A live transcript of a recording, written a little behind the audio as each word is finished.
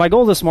My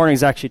goal this morning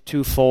is actually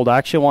twofold. I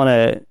actually want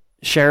to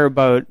share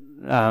about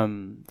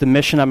the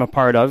mission I'm a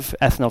part of,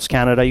 Ethnos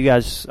Canada. You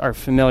guys are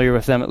familiar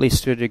with them, at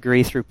least to a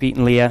degree, through Pete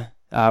and Leah,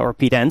 or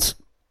Pete Ents.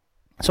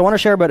 So I want to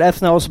share about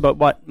Ethnos, about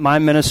what my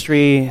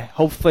ministry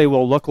hopefully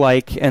will look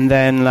like, and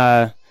then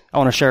I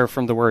want to share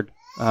from the Word.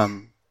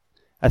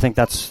 I think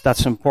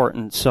that's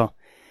important. So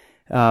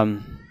I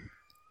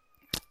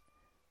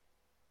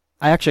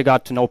actually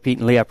got to know Pete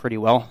and Leah pretty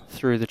well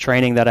through the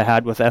training that I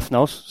had with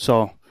Ethnos.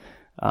 So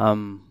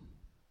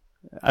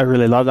I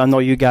really love them. I know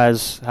you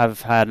guys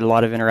have had a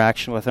lot of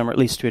interaction with them, or at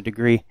least to a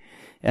degree,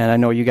 and I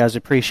know you guys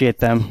appreciate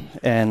them,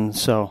 and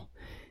so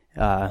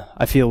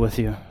I feel with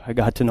you. I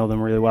got to know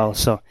them really well.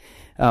 So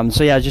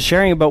yeah, just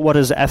sharing about what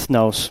is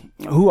Ethnos.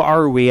 Who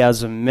are we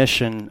as a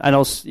mission? I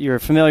know you're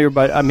familiar,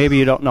 but maybe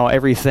you don't know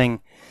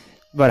everything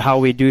about how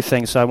we do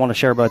things, so I want to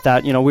share about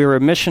that. You know, we were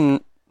a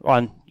mission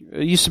it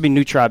used to be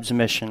New Tribes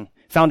Mission,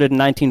 founded in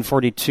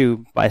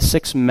 1942 by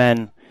 6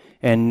 men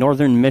in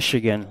northern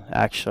Michigan,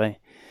 actually.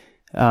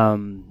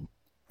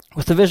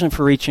 With the vision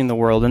for reaching the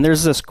world. And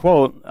there's this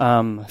quote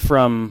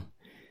from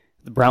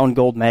the Brown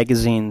Gold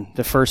magazine,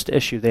 the first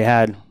issue they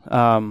had.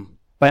 By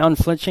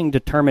unflinching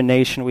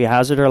determination, we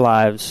hazard our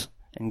lives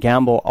and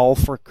gamble all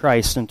for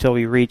Christ until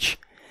we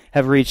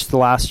have reached the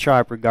last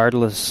tribe,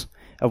 regardless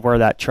of where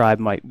that tribe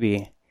might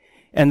be.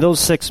 And those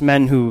 6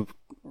 men who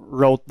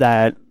wrote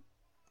that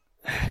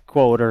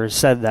quote or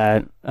said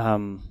that,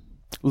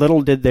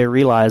 little did they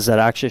realize that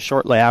actually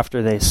shortly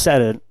after they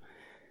said it,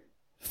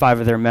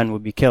 5 of their men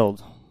would be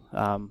killed.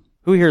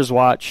 Who here has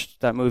watched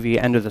that movie,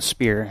 End of the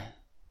Spear?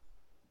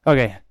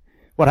 Okay,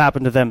 what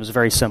happened to them is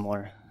very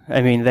similar.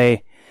 I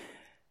mean,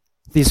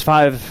 these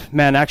 5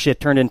 men actually had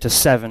turned into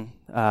 7,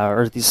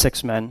 or these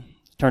 6 men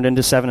turned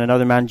into 7.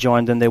 Another man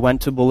joined, and they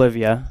went to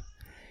Bolivia,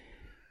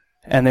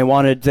 and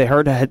they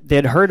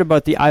had heard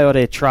about the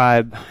Ayote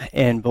tribe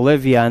in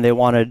Bolivia, and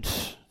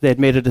they had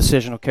made a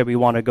decision. Okay, we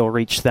want to go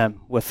reach them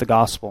with the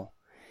gospel.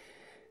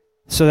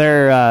 So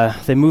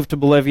they moved to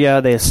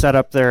Bolivia. They set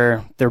up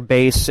their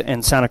base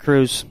in Santa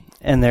Cruz,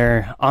 and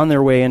they're on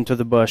their way into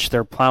the bush.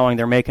 They're plowing.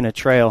 They're making a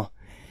trail.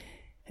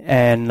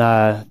 And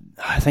I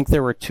think they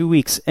were 2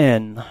 weeks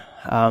in,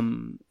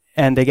 and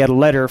they get a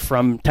letter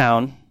from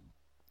town,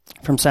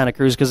 from Santa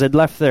Cruz, because they'd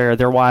left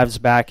their wives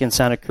back in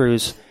Santa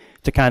Cruz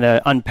to kind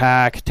of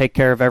unpack, take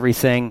care of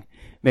everything,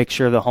 make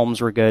sure the homes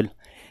were good.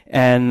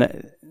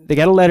 And they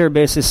get a letter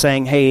basically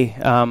saying, hey,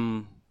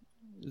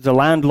 the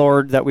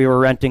landlord that we were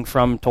renting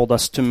from told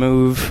us to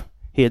move.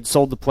 He had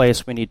sold the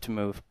place. We need to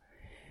move.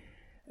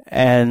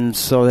 And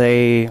so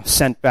they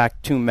sent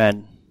back 2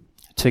 men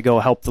to go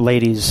help the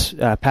ladies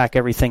pack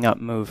everything up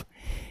and move.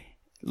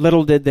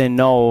 Little did they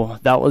know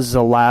that was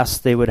the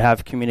last they would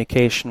have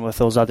communication with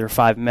those other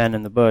 5 men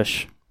in the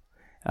bush.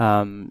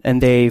 And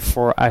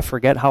I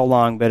forget how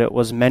long, but it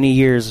was many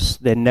years,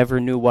 they never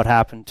knew what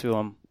happened to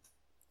them.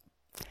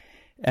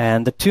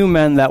 And the 2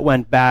 men that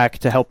went back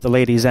to help the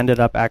ladies ended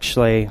up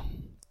actually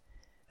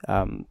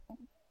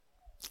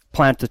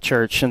plant the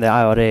church in the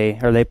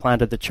Ayote, or they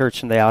planted the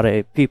church in the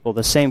Ayote people,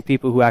 the same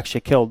people who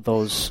actually killed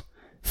those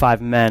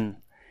 5 men.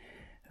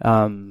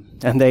 And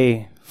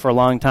they, for a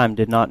long time,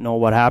 did not know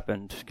what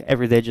happened.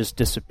 They just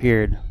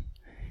disappeared.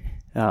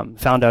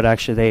 Found out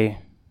actually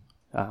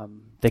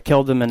they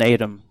killed them and ate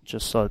them,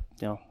 just so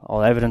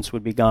all evidence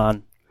would be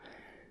gone.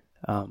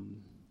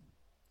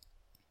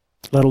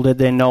 Little did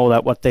they know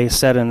that what they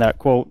said in that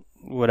quote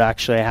would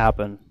actually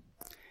happen.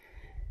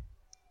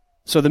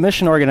 So the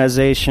mission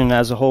organization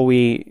as a whole,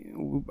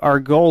 our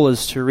goal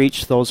is to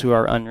reach those who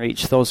are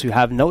unreached, those who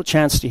have no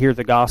chance to hear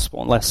the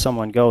gospel unless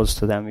someone goes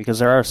to them, because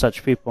there are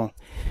such people.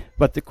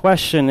 But the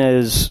question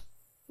is,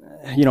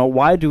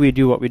 why do we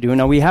do what we do?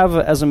 Now, we have,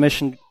 as a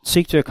mission,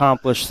 seek to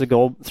accomplish the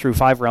goal through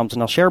 5 realms,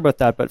 and I'll share about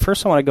that. But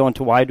first I want to go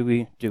into why do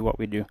we do what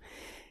we do.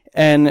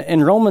 And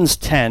in Romans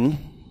 10,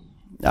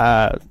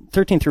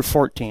 13 through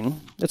 14,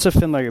 it's a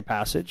familiar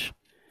passage.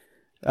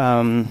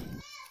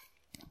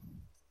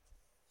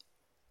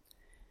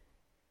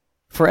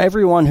 For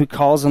everyone who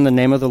calls on the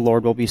name of the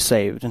Lord will be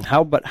saved. And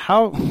how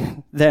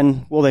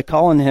then will they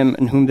call on him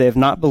in whom they have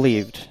not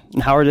believed?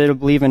 And how are they to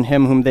believe in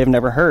him whom they have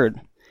never heard?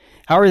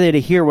 How are they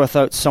to hear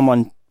without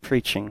someone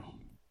preaching?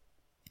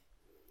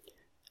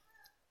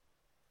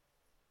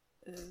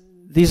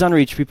 These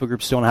unreached people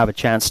groups don't have a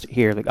chance to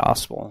hear the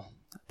gospel.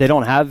 They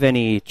don't have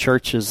any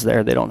churches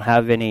there. They don't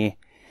have any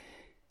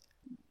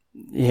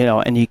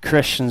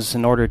Christians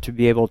in order to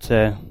be able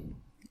to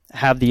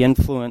have the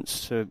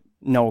influence to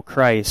know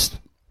Christ.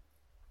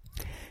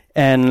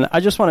 And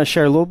I just want to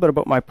share a little bit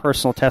about my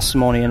personal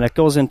testimony, and it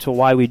goes into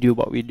why we do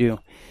what we do.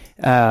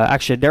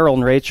 Actually, Darren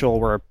and Rachel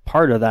were a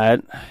part of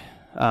that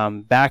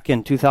back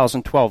in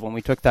 2012 when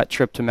we took that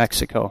trip to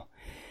Mexico.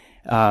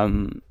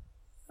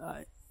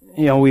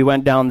 We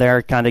went down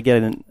there, kind of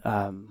get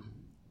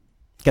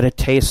a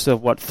taste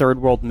of what third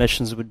world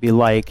missions would be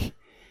like.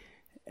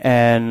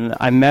 And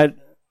I met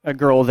a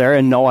girl there,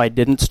 and no, I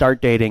didn't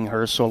start dating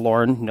her, so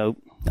Lauren, nope.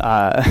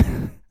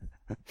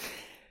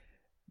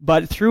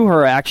 But through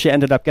her, I actually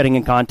ended up getting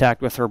in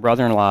contact with her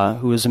brother-in-law,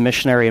 who is a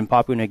missionary in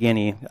Papua New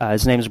Guinea.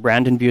 His name is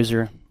Brandon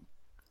Buser.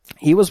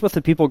 He was with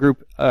the people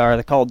group,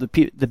 they're called the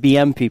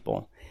BM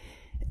people.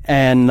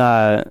 And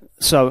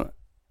so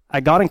I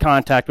got in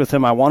contact with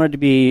him. I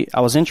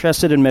was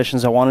interested in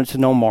missions. I wanted to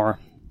know more.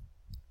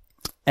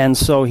 And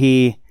so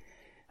I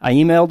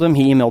emailed him.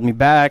 He emailed me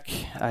back.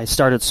 I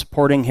started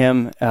supporting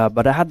him.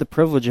 But I had the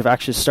privilege of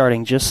actually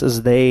starting just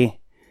as the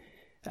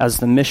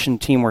mission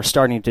team were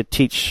starting to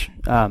teach,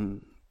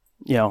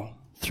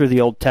 through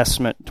the Old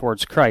Testament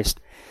towards Christ.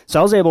 So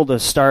I was able to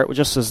start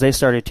just as they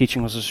started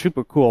teaching, which was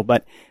super cool.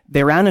 But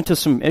they ran into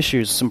some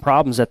issues, some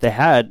problems that they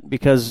had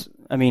because,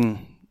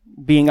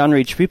 being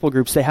unreached people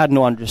groups, they had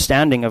no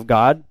understanding of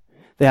God.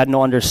 They had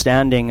no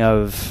understanding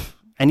of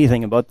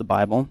anything about the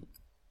Bible.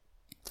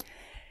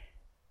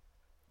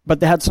 But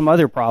they had some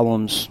other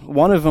problems.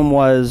 One of them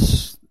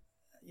was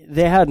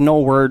they had no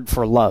word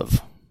for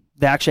love.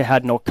 They actually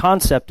had no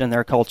concept in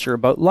their culture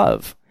about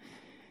love.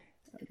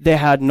 They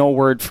had no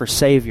word for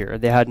Savior.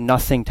 They had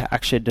nothing to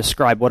actually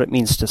describe what it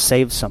means to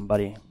save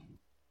somebody.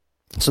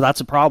 So that's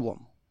a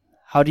problem.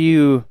 How do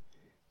you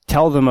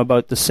tell them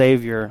about the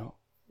Savior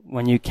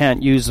when you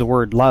can't use the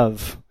word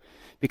love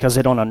because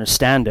they don't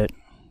understand it?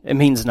 It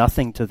means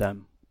nothing to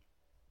them.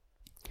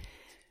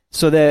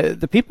 So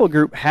the people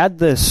group had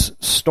this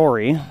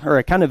story, or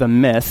a kind of a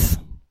myth,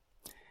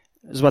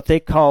 is what they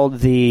called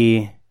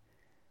the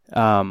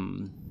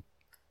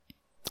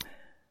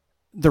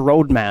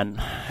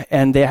roadman.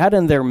 And they had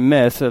in their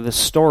myth of the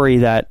story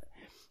that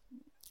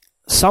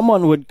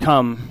someone would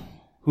come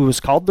who was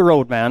called the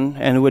roadman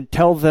and would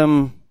tell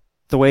them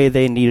the way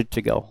they needed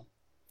to go,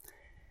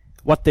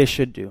 what they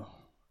should do.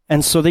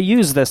 And so they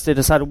used this. They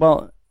decided,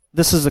 well,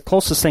 this is the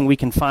closest thing we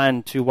can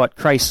find to what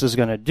Christ is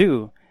going to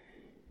do.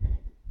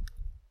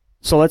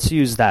 So let's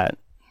use that.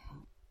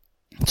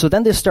 So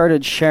then they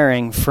started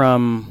sharing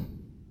from,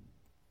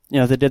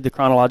 they did the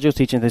chronological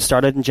teaching. They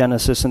started in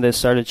Genesis and they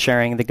started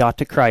sharing. They got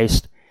to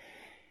Christ.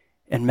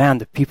 And man,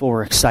 the people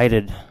were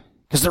excited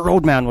because the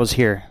roadman was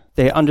here.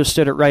 They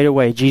understood it right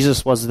away.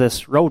 Jesus was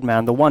this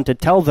roadman, the one to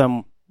tell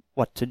them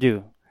what to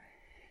do.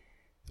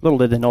 Little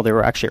did they know they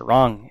were actually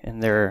wrong in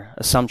their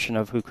assumption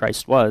of who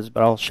Christ was,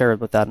 but I'll share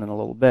about that in a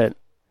little bit.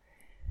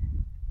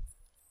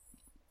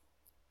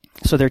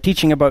 So they're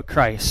teaching about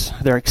Christ.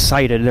 They're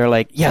excited. They're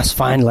like, yes,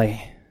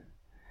 finally.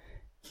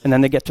 And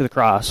then they get to the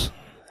cross.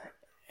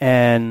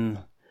 And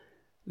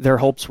their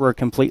hopes were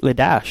completely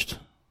dashed.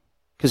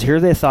 Because here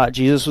they thought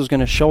Jesus was going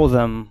to show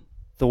them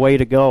the way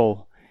to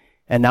go.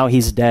 And now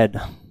he's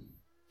dead.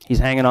 He's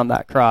hanging on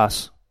that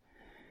cross.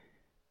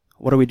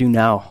 What do we do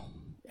now?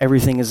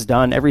 Everything is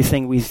done.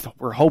 Everything we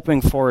were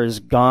hoping for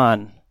is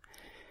gone.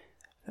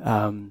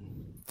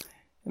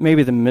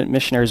 Maybe the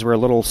missionaries were a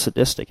little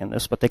sadistic in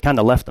this, but they kind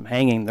of left them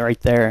hanging right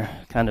there,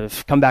 kind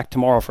of come back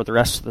tomorrow for the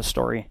rest of the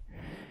story.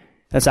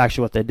 That's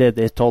actually what they did.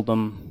 They told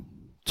them,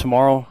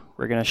 tomorrow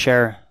we're going to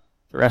share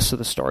the rest of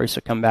the story,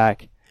 so come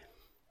back.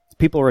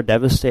 People were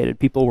devastated.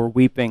 People were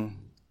weeping.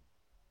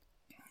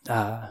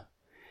 So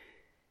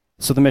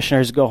the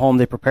missionaries go home.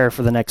 They prepare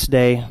for the next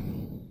day.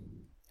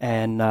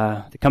 And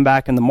they come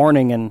back in the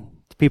morning, and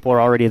the people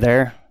are already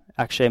there.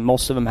 Actually,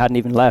 most of them hadn't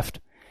even left.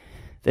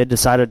 They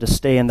decided to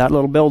stay in that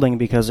little building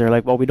because they're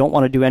like, well, we don't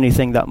want to do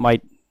anything that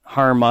might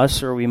harm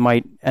us, or we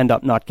might end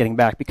up not getting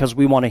back because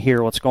we want to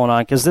hear what's going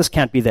on, because this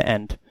can't be the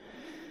end.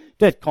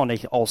 Det kan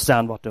inte alls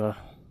stand what to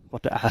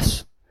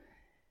ask.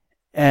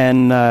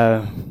 And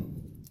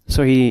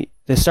so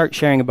they start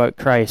sharing about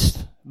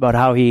Christ, about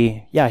how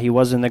he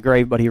was in the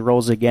grave, but he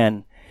rose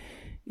again.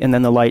 And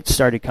then the light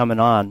started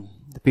coming on.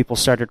 The people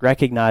started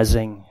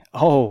recognizing,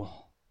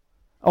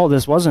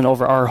 this wasn't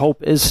over. Our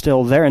hope is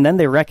still there. And then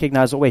they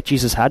recognized, wait,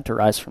 Jesus had to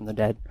rise from the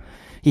dead.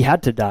 He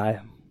had to die.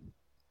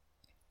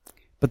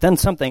 But then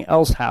something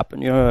else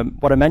happened.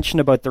 What I mentioned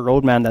about the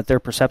roadman, that their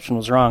perception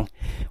was wrong.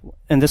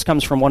 And this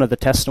comes from one of the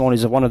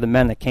testimonies of one of the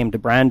men that came to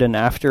Brandon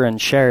after and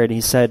shared.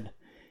 He said,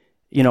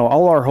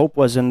 all our hope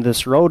was in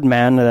this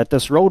roadman, that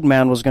this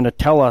roadman was going to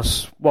tell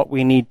us what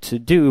we need to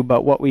do.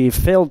 But what we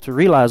failed to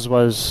realize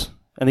was,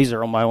 and these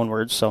are all my own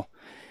words,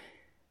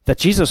 that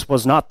Jesus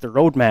was not the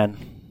roadman.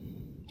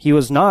 He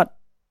was not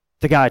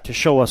the guy to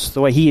show us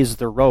the way. He is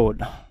the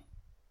road.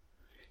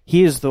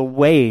 He is the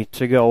way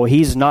to go.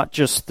 He's not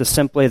just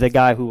simply the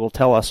guy who will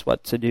tell us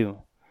what to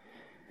do.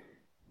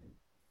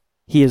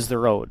 He is the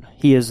road.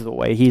 He is the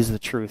way. He is the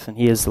truth, and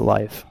he is the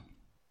life.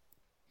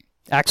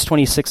 Acts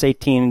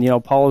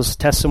 26:18, Paul's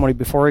testimony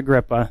before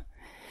Agrippa,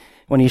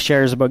 when he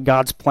shares about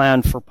God's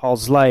plan for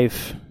Paul's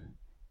life,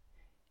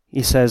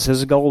 he says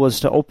his goal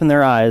was to open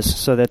their eyes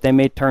so that they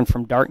may turn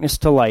from darkness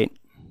to light,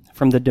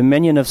 from the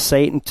dominion of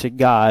Satan to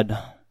God,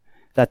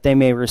 that they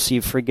may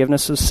receive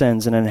forgiveness of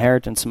sins and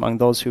inheritance among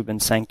those who have been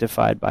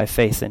sanctified by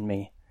faith in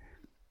me.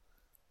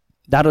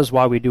 That is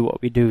why we do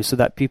what we do, so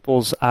that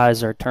people's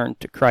eyes are turned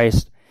to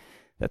Christ,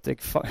 that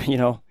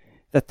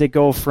they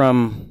go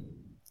from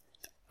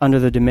under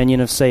the dominion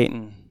of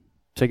Satan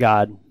to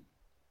God.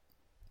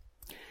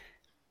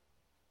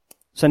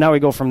 So now we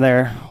go from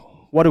there.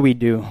 what do we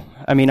do?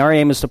 I mean, our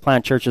aim is to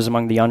plant churches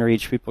among the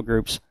unreached people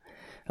groups,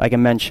 like I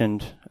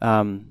mentioned.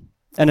 And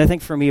I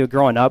think for me,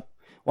 growing up,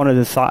 one of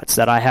the thoughts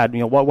that I had,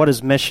 what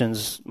is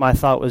missions? My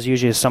thought was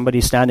usually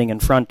somebody standing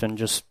in front and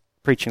just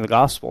preaching the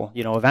gospel,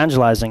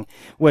 evangelizing,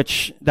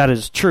 which that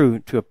is true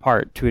to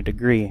a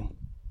degree.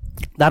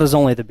 That is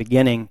only the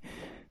beginning,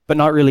 but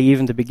not really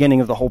even the beginning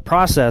of the whole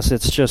process.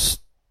 It's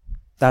just,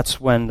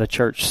 that's when the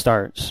church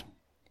starts.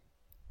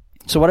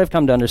 So what I've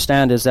come to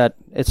understand is that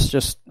it's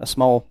just a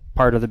small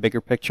part of the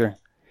bigger picture.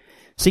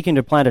 Seeking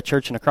to plant a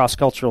church in a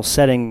cross-cultural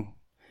setting,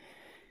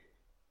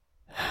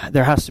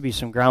 there has to be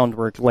some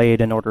groundwork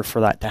laid in order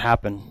for that to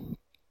happen.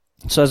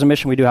 So as a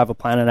mission, we do have a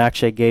plan, and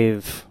actually I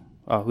gave,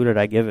 who did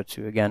I give it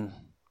to again?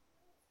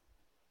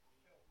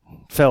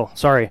 Phil,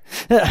 sorry.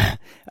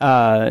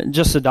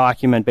 Just a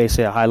document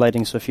basically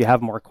highlighting, so if you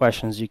have more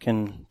questions, you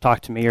can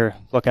talk to me or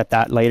look at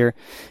that later.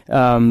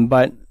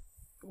 But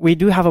we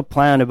do have a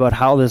plan about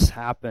how this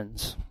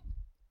happens.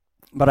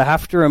 But I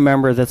have to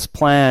remember this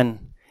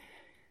plan,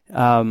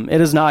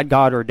 it is not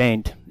God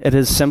ordained. It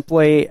is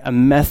simply a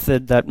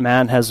method that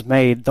man has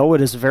made. Though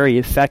it is very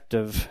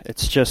effective,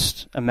 it's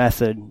just a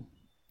method.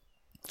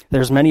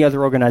 There's many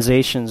other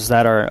organizations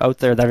that are out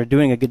there that are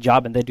doing a good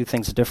job, and they do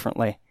things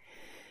differently.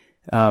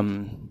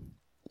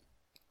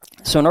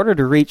 So in order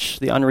to reach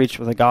the unreached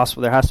with the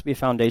gospel, there has to be a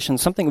foundation,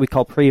 something we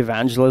call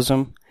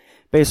pre-evangelism.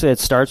 Basically, it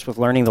starts with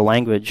learning the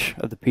language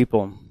of the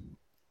people.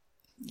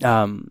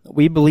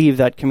 We believe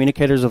that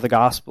communicators of the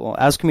gospel,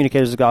 as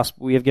communicators of the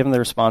gospel, we have given the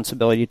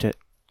responsibility to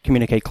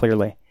communicate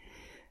clearly.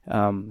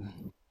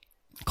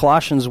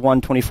 Colossians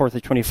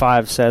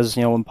 1:24-25 says,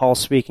 when Paul's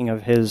speaking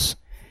of his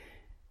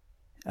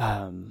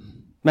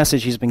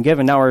message he's been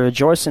given, "Now I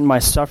rejoice in my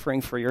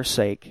suffering for your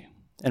sake.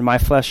 In my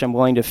flesh I'm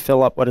willing to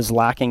fill up what is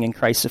lacking in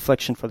Christ's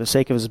affliction for the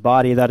sake of his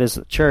body, that is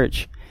the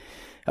church,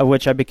 of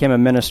which I became a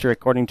minister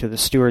according to the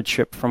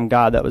stewardship from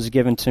God that was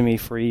given to me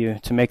for you,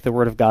 to make the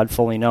word of God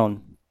fully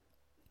known."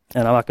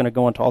 And I'm not going to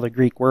go into all the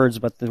Greek words,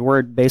 but the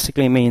word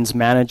basically means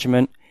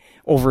management,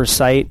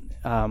 oversight,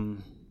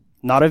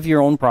 not of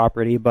your own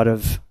property, but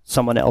of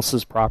someone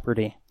else's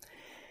property.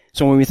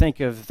 So when we think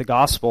of the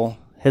gospel,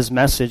 his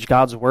message,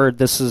 God's word,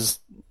 this is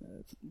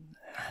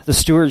the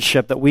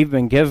stewardship that we've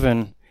been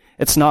given.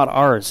 It's not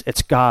ours,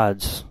 it's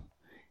God's.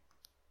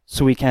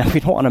 So we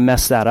don't want to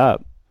mess that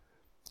up.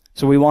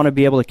 So we want to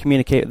be able to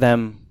communicate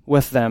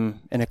with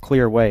them in a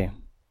clear way.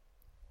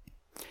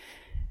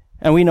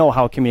 And we know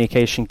how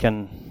communication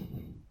can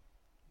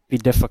be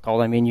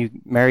difficult. I mean, you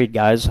married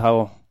guys,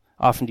 how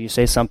often do you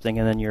say something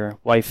and then your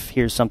wife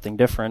hears something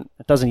different?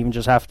 It doesn't even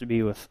just have to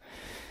be with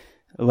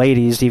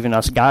ladies. Even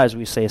us guys,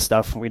 we say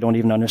stuff and we don't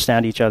even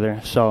understand each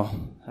other. So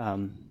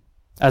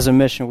as a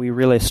mission, we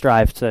really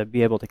strive to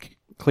be able to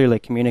clearly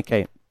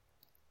communicate.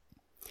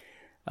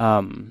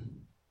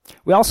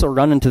 We also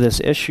run into this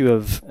issue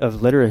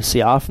of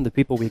literacy. Often the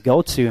people we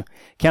go to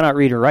cannot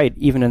read or write,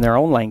 even in their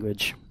own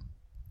language.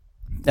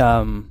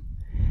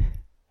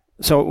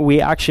 So we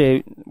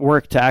actually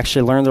work to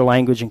actually learn their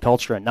language and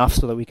culture enough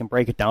so that we can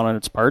break it down on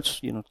its parts,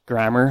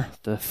 grammar,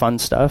 the fun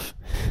stuff.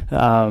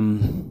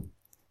 And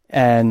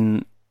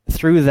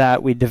through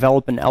that, we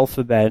develop an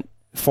alphabet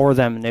for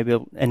them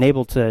and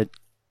able to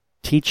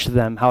teach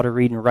them how to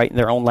read and write in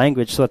their own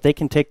language so that they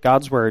can take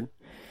God's word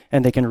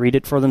and they can read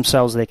it for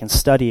themselves, they can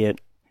study it,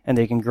 and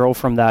they can grow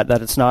from that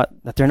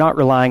they're not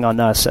relying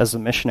on us as a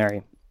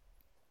missionary.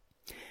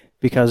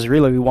 Because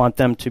really we want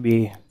them to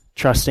be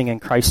trusting in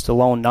Christ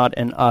alone, not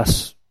in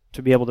us,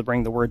 to be able to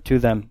bring the word to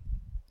them.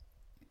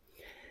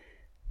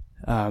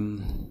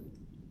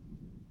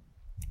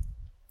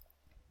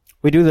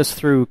 We do this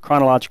through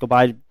chronological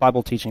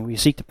Bible teaching. We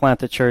seek to plant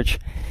the church.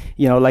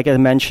 Like I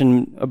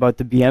mentioned about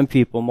the BM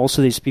people, most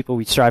of these people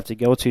we strive to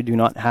go to do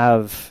not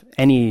have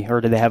any,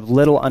 or do they have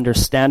little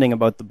understanding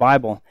about the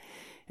Bible.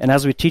 And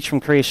as we teach from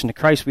creation to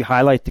Christ, we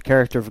highlight the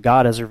character of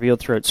God as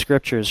revealed throughout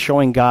Scriptures,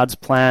 showing God's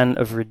plan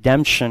of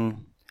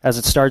redemption as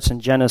it starts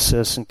in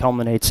Genesis and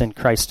culminates in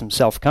Christ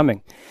himself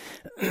coming.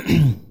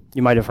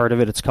 You might have heard of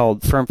it. It's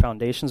called Firm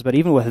Foundations. But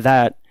even with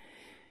that,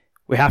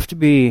 I have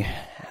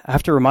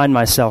to remind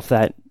myself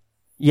that,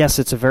 yes,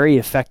 it's a very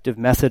effective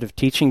method of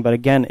teaching, but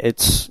again,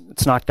 it's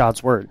not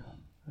God's word.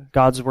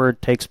 God's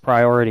word takes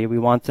priority. We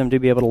want them to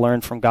be able to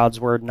learn from God's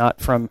word, not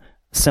from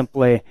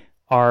simply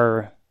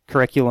our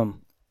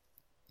curriculum.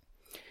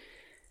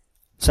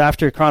 So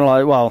through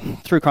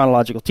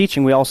chronological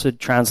teaching, we also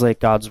translate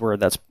God's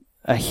word. That's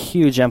a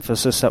huge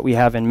emphasis that we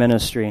have in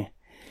ministry.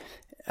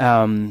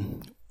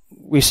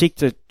 We seek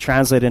to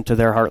translate into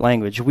their heart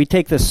language. We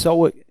take this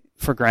so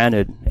for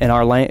granted in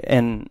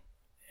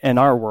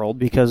our world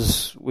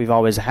because we've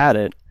always had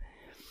it.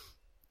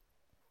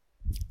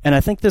 And I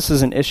think this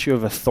is an issue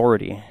of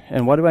authority.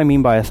 And what do I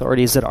mean by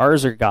authority? Is that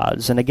ours are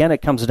God's. And again,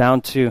 it comes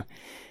down to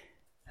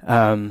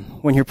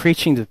when you're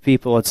preaching to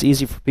people, it's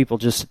easy for people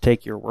just to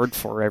take your word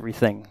for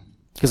everything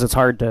because it's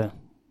hard to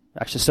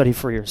actually study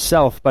for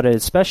yourself. But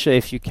especially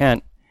if you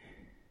can't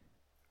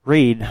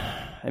read,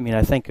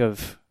 I think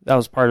that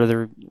was part of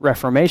the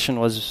Reformation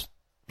was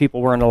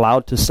people weren't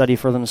allowed to study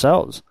for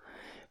themselves.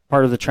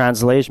 part of the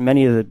translation,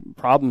 many of the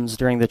problems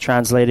during the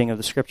translating of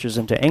the scriptures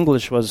into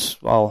English was,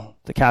 well,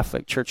 the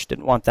Catholic Church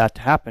didn't want that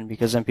to happen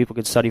because then people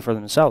could study for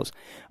themselves.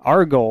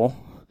 Our goal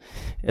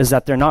is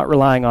that they're not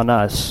relying on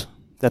us,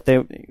 that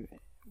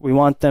we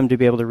want them to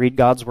be able to read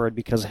God's word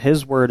because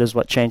his word is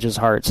what changes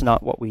hearts,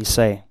 not what we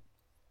say.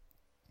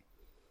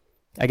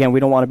 Again, we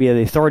don't want to be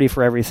the authority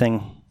for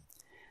everything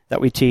that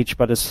we teach,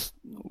 but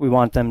we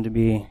want them to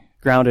be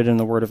grounded in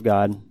the word of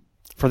God.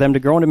 For them to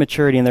grow into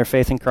maturity in their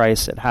faith in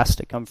Christ, it has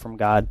to come from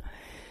God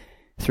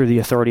through the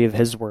authority of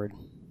his word.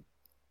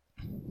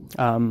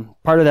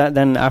 Part of that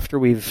then after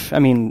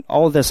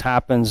all of this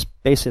happens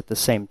basically at the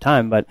same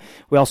time, but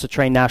we also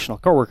train national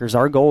coworkers.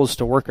 Our goal is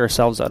to work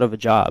ourselves out of a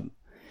job.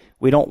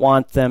 We don't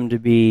want them to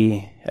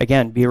be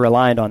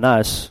reliant on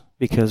us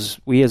because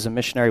we as a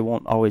missionary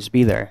won't always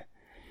be there.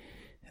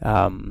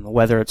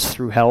 Whether it's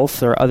through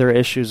health or other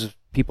issues,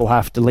 people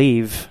have to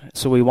leave.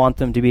 So we want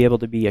them to be able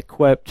to be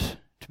equipped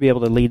to be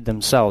able to lead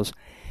themselves.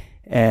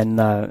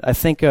 And I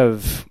think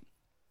of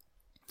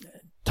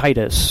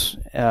Titus,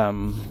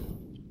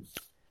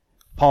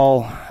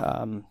 Paul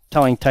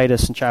telling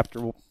Titus in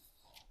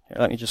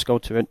let me just go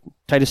to it.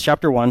 Titus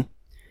chapter 1,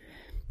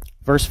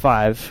 verse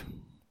 5.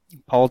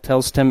 Paul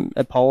tells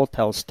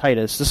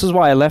Titus, "This is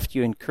why I left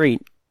you in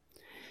Crete,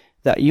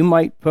 that you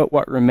might put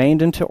what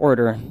remained into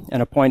order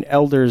and appoint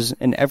elders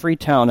in every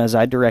town as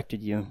I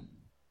directed you."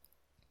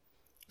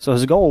 So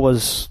his goal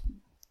was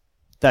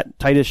that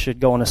Titus should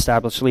go and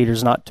establish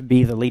leaders, not to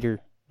be the leader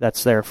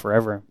that's there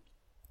forever.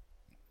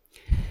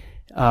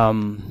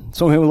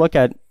 So when we look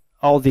at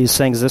all these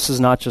things, this is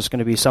not just going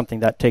to be something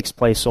that takes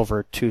place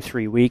over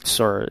 2-3 weeks,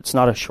 or it's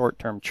not a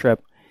short-term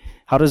trip.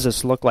 How does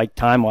this look like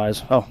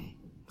time-wise? Oh,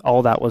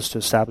 all that was to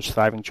establish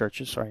thriving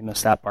churches. Sorry, I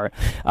missed that part.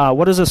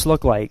 What does this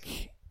look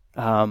like?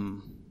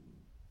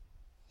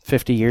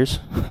 50 years?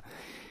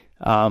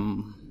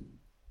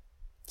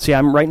 See,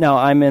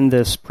 I'm in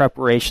this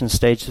preparation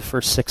stage the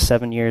first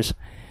 6-7 years.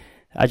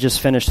 I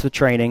just finished the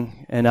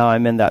training, and now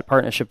I'm in that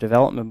partnership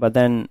development. But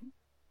then,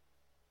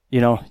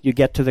 you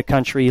get to the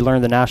country, you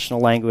learn the national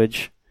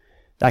language.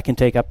 That can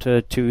take up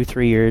to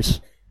 2-3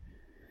 years.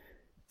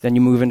 Then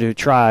you move into a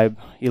tribe.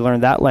 You learn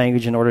that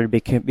language in order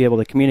to be able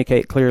to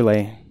communicate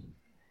clearly.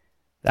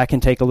 That can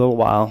take a little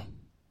while.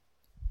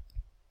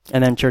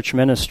 And then church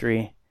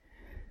ministry.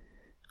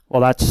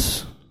 Well,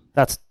 that's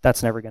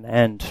never going to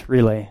end,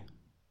 really.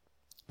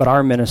 But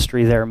our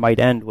ministry there might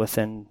end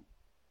within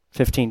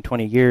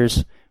 15-20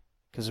 years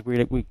because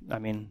we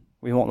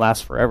won't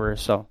last forever.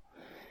 So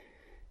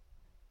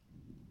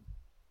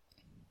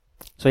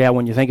yeah,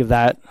 when you think of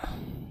that,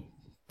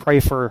 pray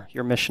for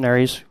your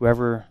missionaries,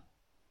 whoever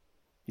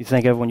you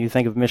think of when you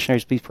think of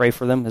missionaries. Please pray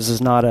for them. This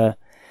is not a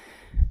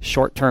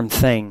short-term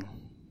thing.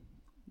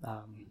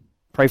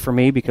 Pray for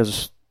me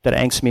because that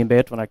angsts me a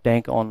bit when I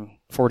think on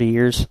 40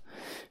 years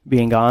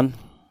being gone.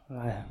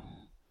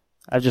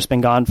 I've just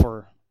been gone for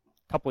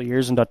a couple of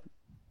years and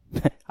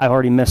I've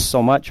already missed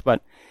so much.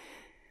 But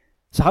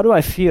so how do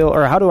I feel,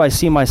 or how do I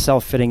see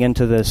myself fitting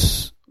into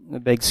the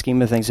big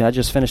scheme of things? I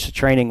just finished a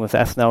training with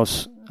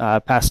Ethnos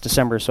past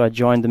December, so I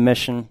joined the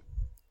mission.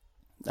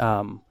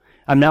 I'm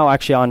now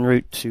actually en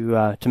route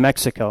to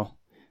Mexico.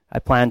 I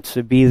plan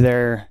to be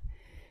there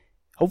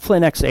hopefully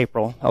next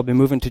April. I'll be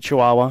moving to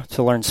Chihuahua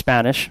to learn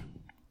Spanish.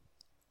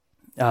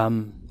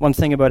 One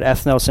thing about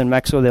Ethnos in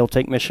Mexico, they'll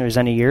take missionaries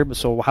any year, but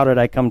so how did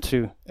I come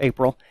to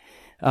April?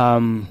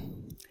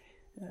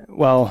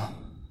 Well,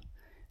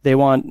 they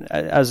want,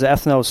 as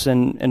Ethnos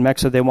in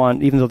Mexico, they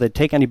want, even though they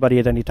take anybody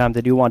at any time,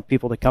 they do want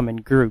people to come in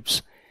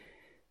groups.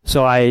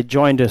 So I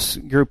joined this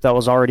group that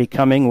was already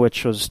coming,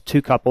 which was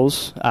 2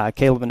 couples,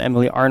 Caleb and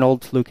Emily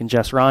Arnold, Luke and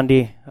Jess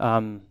Rondi.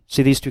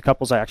 See, these 2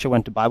 couples I actually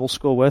went to Bible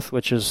school with,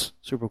 which is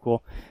super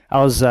cool.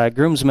 I was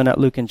groomsman at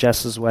Luke and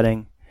Jess's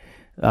wedding.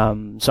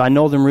 So I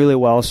know them really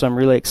well, so I'm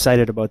really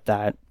excited about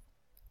that.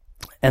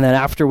 And then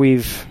after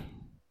we've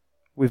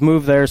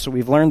moved there, so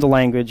we've learned the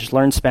language,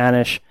 learned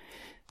Spanish,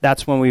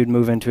 that's when we would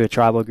move into a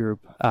tribal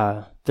group.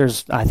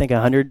 There's, I think,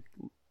 100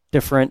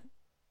 different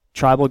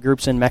tribal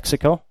groups in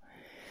Mexico,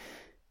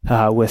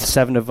 with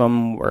 7 of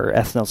them where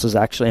Ethnos is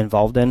actually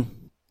involved in.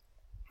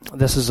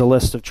 This is a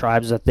list of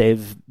tribes that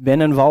they've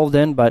been involved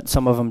in, but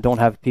some of them don't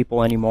have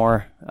people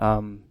anymore,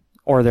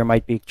 or there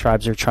might be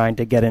tribes they're trying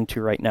to get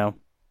into right now.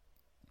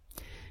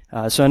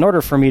 So in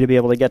order for me to be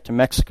able to get to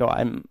Mexico,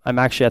 I'm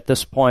actually at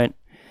this point,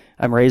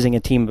 I'm raising a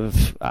team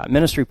of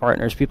ministry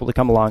partners, people to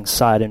come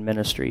alongside in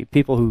ministry,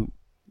 people who,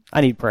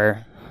 I need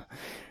prayer,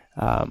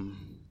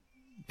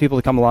 people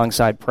to come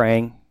alongside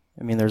praying.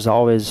 I mean, there's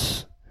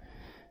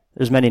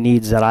many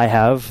needs that I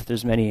have,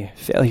 there's many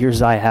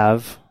failures I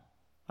have.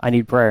 I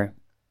need prayer.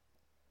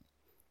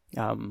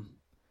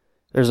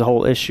 There's a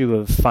whole issue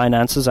of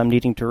finances. I'm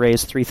needing to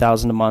raise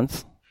 $3,000 a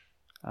month.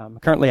 I'm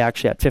currently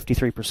actually at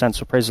 53%,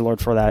 so praise the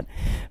Lord for that.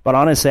 But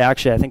honestly,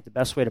 actually, I think the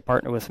best way to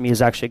partner with me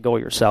is actually go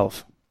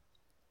yourself.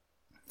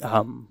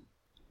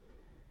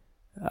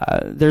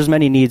 There's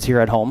many needs here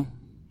at home.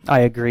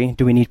 I agree.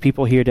 Do we need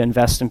people here to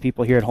invest in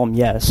people here at home?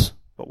 Yes.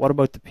 But what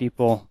about the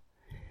people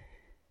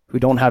who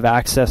don't have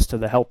access to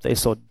the help they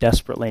so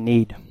desperately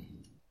need?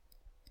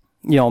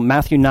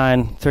 Matthew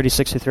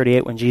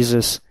 9:36-38, when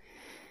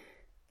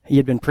he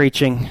had been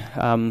preaching,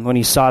 when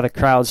he saw the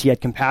crowds, he had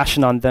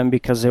compassion on them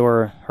because they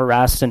were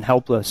harassed and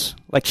helpless,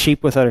 like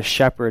sheep without a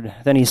shepherd.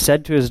 Then he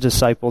said to his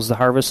disciples, "The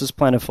harvest is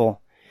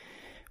plentiful,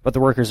 but the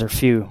workers are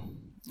few.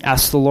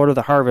 Ask the Lord of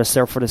the harvest,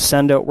 therefore, to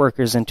send out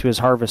workers into his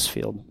harvest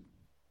field."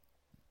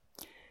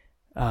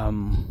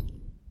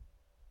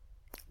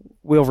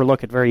 We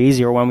overlook it very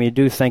easy, or when we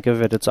do think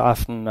of it, it's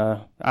often,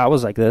 I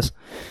was like this.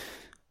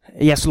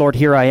 "Yes, Lord,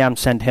 here I am,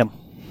 send him."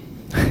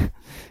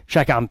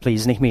 "Check on,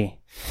 please, nicht me."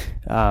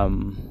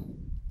 But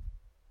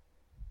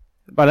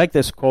I like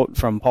this quote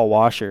from Paul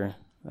Washer.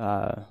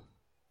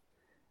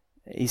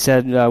 He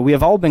said, "We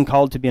have all been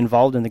called to be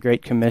involved in the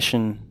Great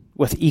Commission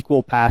with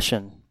equal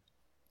passion.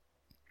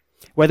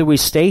 Whether we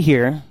stay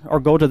here or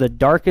go to the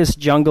darkest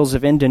jungles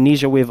of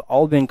Indonesia, we have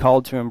all been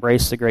called to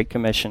embrace the Great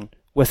Commission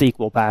with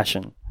equal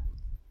passion."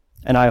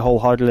 And I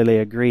wholeheartedly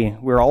agree.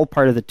 We're all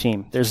part of the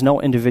team. There's no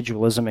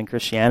individualism in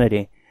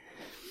Christianity.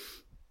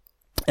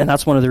 And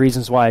that's one of the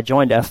reasons why I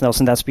joined Ethnos,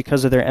 and that's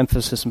because of their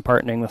emphasis in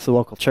partnering with the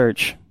local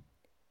church.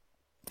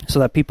 So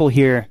that people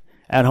here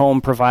at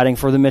home providing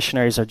for the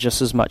missionaries are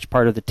just as much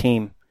part of the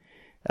team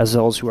as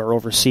those who are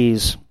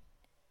overseas.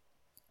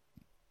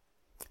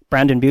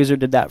 Brandon Buser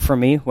did that for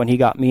me when he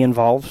got me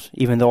involved,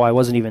 even though I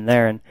wasn't even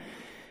there. And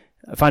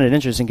I find it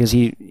interesting because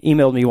he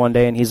emailed me one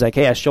day and he's like,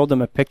 "Hey, I showed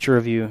them a picture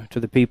of you to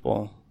the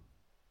people."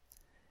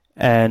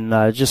 And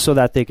just so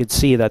that they could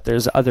see that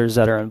there's others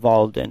that are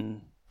involved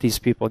in these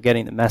people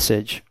getting the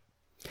message.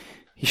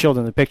 He showed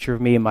them the picture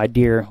of me and my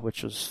deer,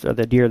 which was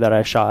the deer that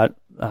I shot,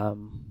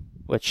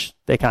 which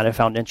they kind of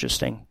found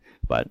interesting.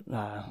 But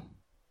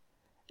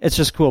it's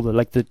just cool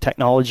that the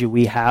technology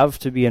we have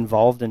to be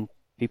involved in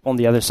people on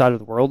the other side of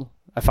the world.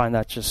 I find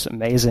that just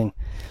amazing.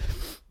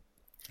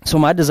 So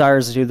my desire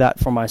is to do that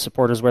for my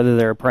supporters, whether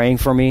they're praying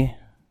for me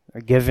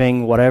or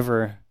giving,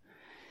 whatever,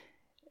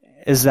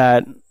 is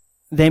that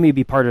they may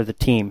be part of the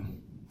team.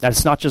 That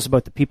it's not just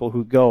about the people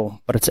who go,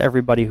 but it's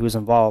everybody who's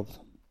involved.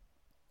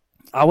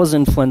 I was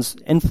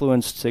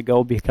influenced to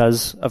go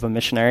because of a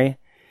missionary,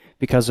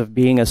 because of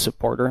being a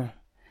supporter,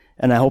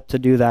 and I hope to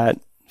do that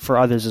for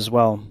others as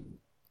well.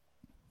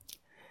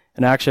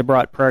 And I actually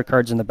brought prayer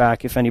cards in the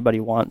back if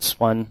anybody wants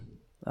one.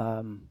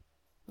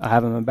 I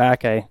have them in the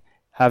back. I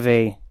have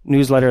a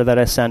newsletter that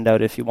I send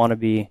out if you want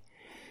to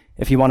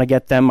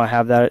get them. I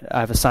have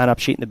a sign-up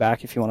sheet in the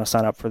back if you want to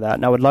sign up for that.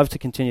 And I would love to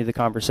continue the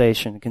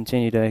conversation,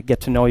 continue to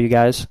get to know you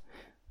guys.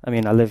 I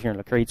mean, I live here in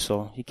La Crete,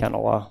 so you can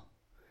all,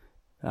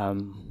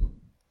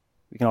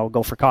 we can all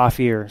go for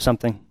coffee or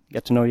something,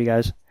 get to know you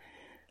guys.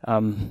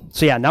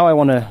 So yeah, now I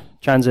want to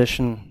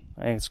transition,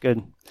 I think it's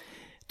good,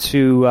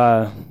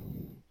 to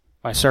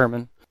my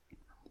sermon.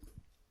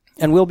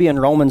 And we'll be in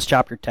Romans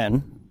chapter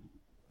 10.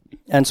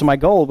 And so my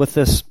goal with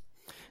this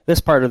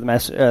part of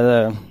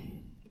the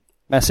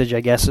message,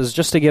 I guess, is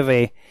just to give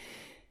a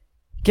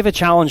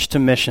challenge to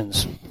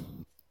missions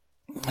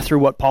through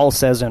what Paul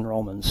says in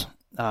Romans.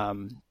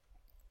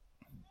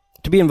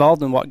 To be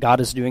involved in what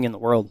God is doing in the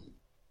world.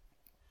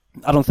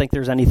 I don't think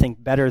there's anything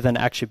better than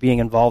actually being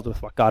involved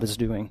with what God is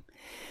doing.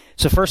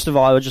 So first of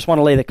all, I would just want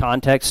to lay the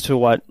context to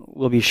what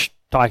we'll be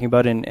talking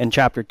about in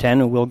chapter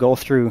 10, and we'll go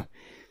through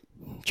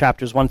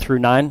chapters 1 through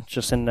 9,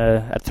 just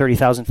at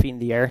 30,000 feet in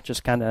the air,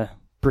 just kind of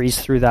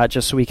breeze through that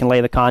just so we can lay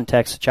the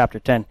context of chapter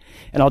 10.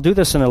 And I'll do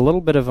this in a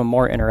little bit of a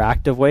more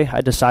interactive way. I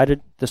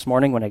decided this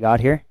morning when I got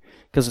here,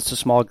 because it's a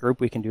small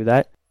group, we can do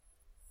that.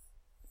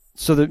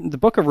 So the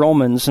book of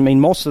Romans, I mean,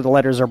 most of the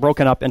letters are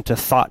broken up into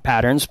thought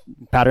patterns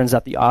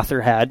that the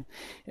author had.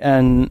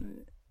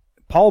 And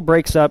Paul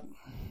breaks up,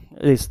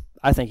 at least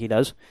I think he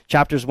does,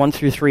 chapters 1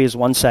 through 3 is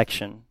one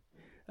section.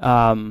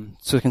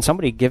 So can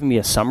somebody give me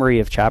a summary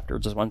of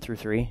chapters 1 through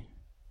 3?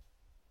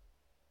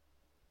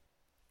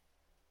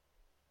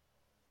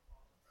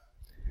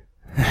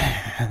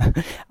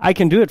 I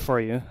can do it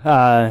for you.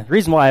 The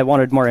reason why I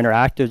wanted more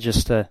interactive,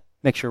 just to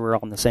make sure we're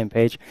all on the same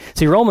page.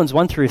 See, Romans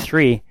 1 through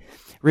 3,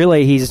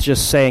 really he's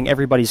just saying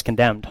everybody's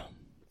condemned.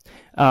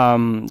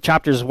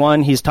 Chapters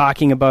 1, he's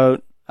talking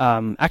about,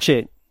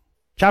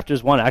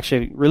 chapters 1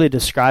 actually really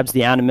describes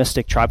the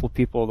animistic tribal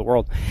people of the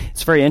world.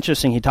 It's very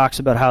interesting. He talks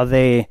about how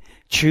they've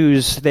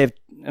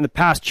in the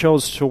past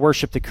chose to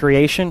worship the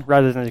creation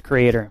rather than the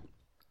creator.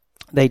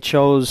 They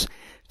chose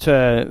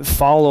to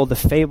follow the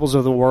fables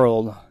of the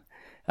world.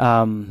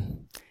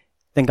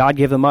 Then God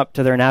gave them up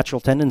to their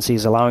natural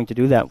tendencies, allowing to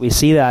do that. We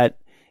see that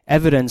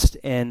evidenced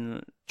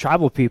in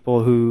tribal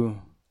people who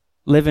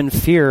live in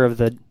fear of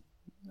the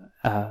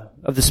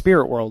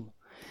spirit world.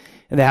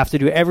 And they have to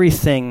do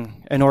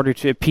everything in order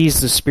to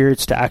appease the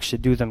spirits to actually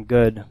do them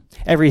good.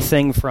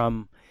 Everything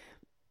from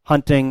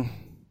hunting,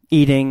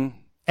 eating,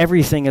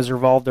 everything is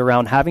revolved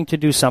around having to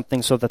do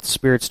something so that the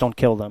spirits don't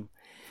kill them.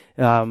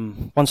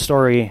 One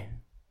story,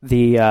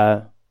 the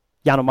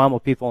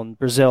Yanomamo people in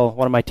Brazil,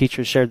 one of my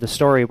teachers shared the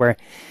story where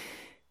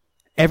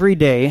every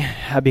day,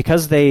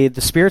 because the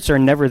spirits are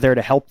never there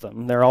to help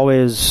them, they're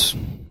always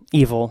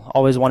evil,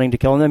 always wanting to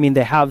kill them. I mean,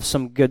 they have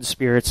some good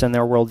spirits in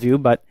their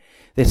worldview, but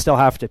they still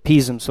have to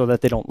appease them so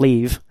that they don't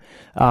leave.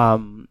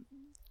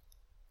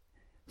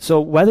 So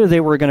whether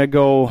they were going to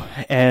go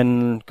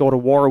to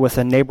war with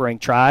a neighboring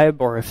tribe,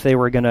 or if they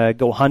were going to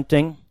go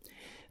hunting,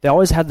 they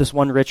always had this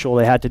one ritual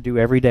they had to do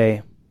every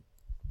day.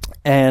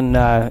 And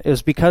it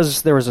was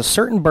because there was a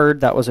certain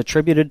bird that was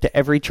attributed to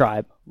every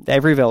tribe,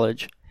 every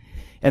village.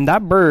 And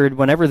that bird,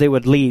 whenever they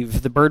would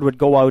leave, the bird would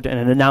go out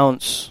and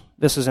announce,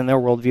 this is in their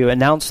worldview,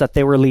 announce that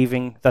they were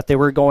leaving, that they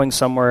were going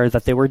somewhere,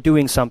 that they were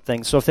doing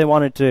something. So if they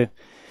wanted to,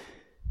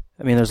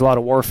 there's a lot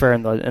of warfare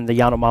in the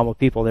Yanomamo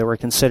people. They were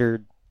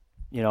considered,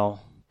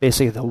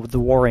 basically the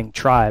warring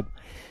tribe.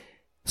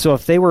 So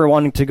if they were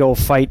wanting to go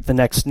fight the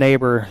next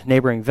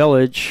neighboring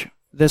village,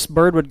 this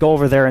bird would go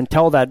over there and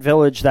tell that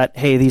village that,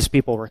 hey, these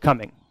people were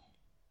coming.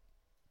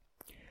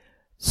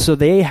 So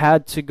they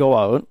had to go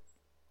out,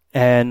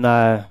 and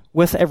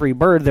with every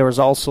bird, there was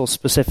also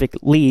specific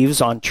leaves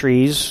on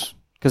trees,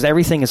 because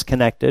everything is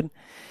connected,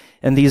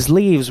 and these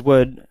leaves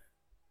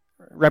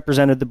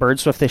represented the bird.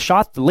 So if they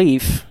shot the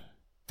leaf,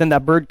 then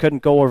that bird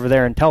couldn't go over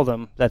there and tell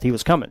them that he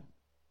was coming.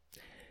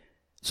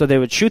 So they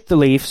would shoot the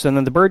leaves, and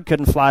then the bird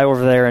couldn't fly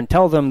over there and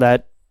tell them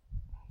that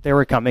they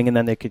were coming, and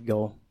then they could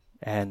go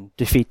and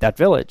defeat that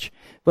village.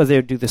 But they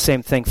would do the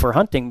same thing for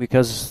hunting,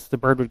 because the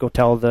bird would go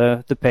tell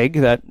the pig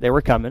that they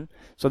were coming,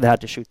 so they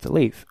had to shoot the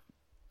leaf.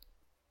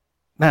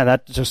 Man,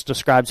 that just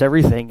describes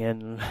everything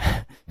in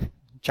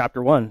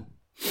chapter 1.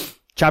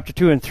 Chapter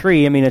 2 and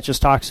 3, it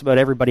just talks about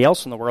everybody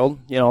else in the world,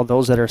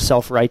 those that are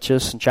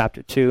self-righteous in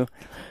chapter 2,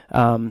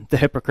 the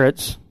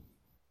hypocrites,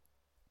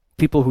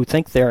 people who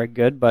think they are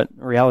good, but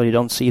in reality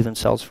don't see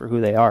themselves for who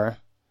they are.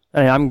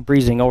 I'm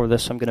breezing over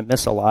this, so I'm going to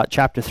miss a lot.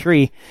 Chapter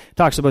 3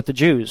 talks about the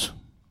Jews.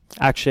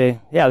 Actually,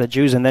 the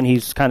Jews, and then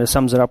he kind of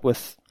sums it up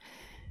with,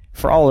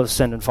 for all have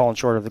sinned and fallen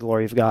short of the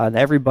glory of God, and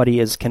everybody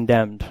is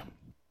condemned.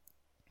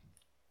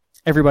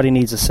 Everybody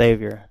needs a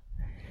Savior.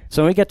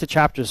 So when we get to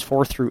chapters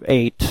 4 through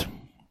 8,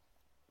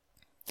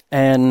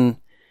 and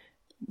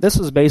this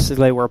is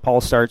basically where Paul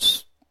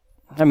starts.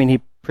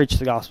 He preached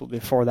the gospel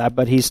before that,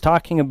 but he's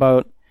talking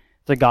about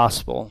the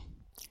gospel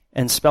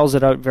and spells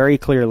it out very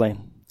clearly.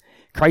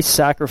 Christ's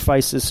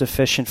sacrifice is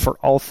sufficient for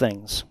all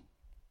things.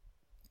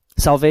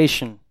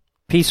 Salvation,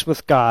 peace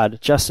with God,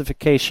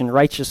 justification,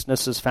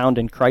 righteousness is found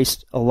in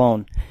Christ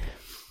alone.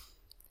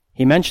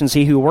 He mentions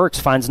he who works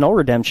finds no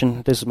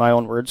redemption. This is my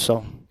own words,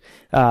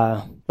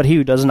 but he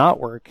who does not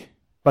work,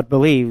 but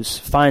believes,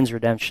 finds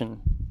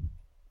redemption.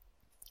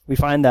 We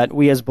find that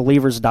we as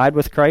believers died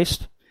with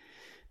Christ,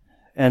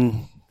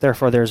 and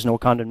therefore there is no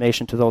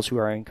condemnation to those who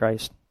are in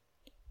Christ.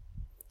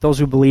 Those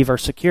who believe are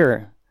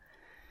secure.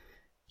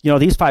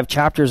 These 5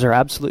 chapters are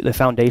absolutely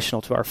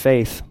foundational to our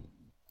faith.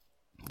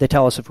 They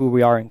tell us of who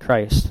we are in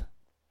Christ.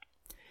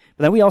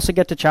 But then we also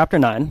get to chapter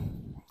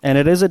 9, and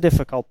it is a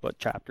difficult book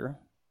chapter,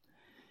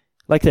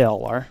 like they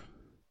all are.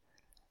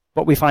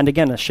 But we find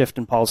again a shift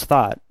in Paul's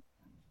thought.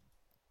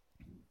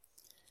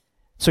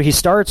 So he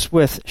starts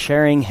with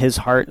sharing his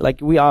heart.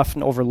 Like we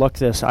often overlook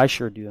this, I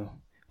sure do.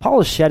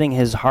 Paul is shedding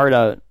his heart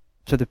out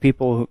to the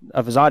people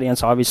of his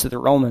audience, obviously the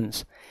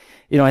Romans.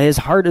 His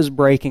heart is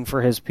breaking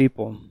for his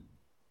people.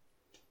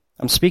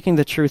 I'm speaking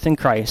the truth in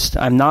Christ.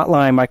 I'm not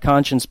lying. My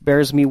conscience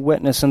bears me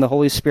witness in the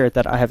Holy Spirit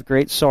that I have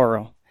great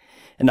sorrow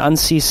and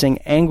unceasing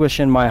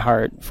anguish in my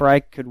heart, for I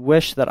could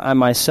wish that I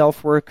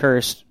myself were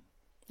accursed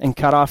and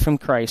cut off from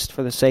Christ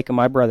for the sake of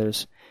my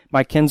brothers,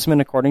 my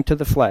kinsmen according to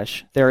the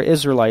flesh. They are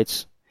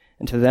Israelites,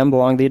 and to them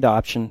belong the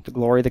adoption, the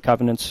glory, the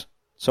covenants,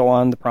 so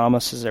on, the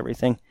promises,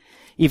 everything,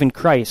 even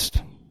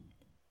Christ.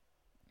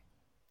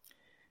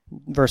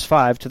 Verse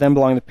 5, to them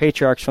belong the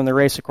patriarchs from the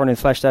race according to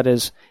the flesh, that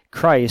is,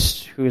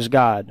 Christ, who is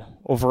God,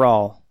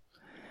 overall.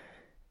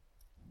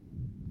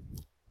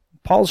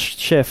 Paul's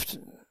shift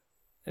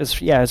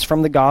is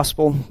from the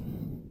gospel,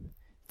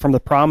 from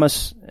the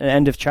promise,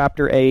 end of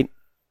chapter 8,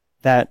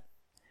 that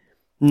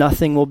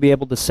nothing will be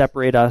able to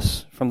separate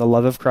us from the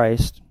love of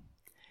Christ.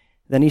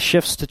 Then he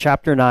shifts to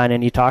chapter 9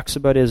 and he talks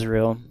about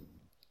Israel.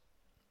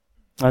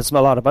 There's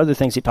a lot of other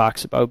things he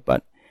talks about,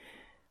 but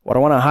what I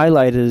want to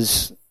highlight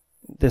is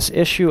this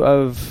issue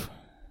of,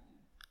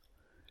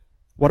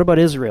 what about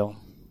Israel?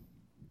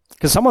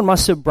 Because someone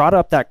must have brought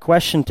up that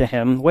question to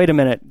him. Wait a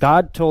minute,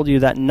 God told you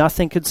that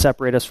nothing could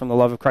separate us from the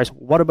love of Christ.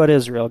 What about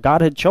Israel?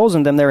 God had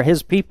chosen them, they're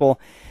his people.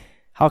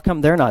 How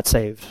come they're not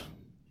saved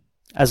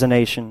as a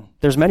nation?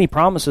 There's many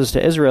promises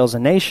to Israel as a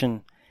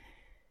nation.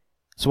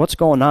 So what's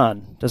going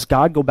on? Does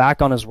God go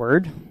back on his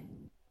word?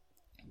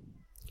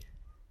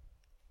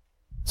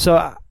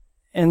 So,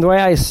 and the way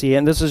I see it,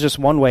 and this is just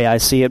one way I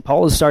see it,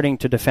 Paul is starting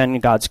to defend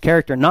God's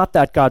character. Not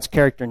that God's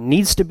character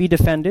needs to be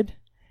defended,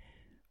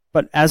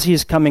 but as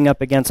he's coming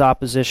up against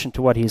opposition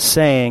to what he's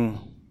saying,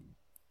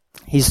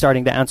 he's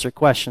starting to answer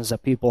questions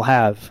that people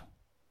have.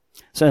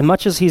 So as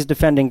much as he's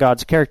defending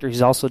God's character,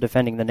 he's also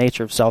defending the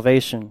nature of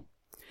salvation.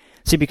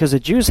 See, because the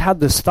Jews had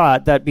this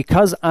thought that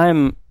because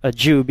I'm a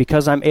Jew,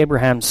 because I'm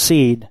Abraham's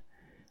seed,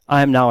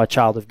 I am now a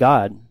child of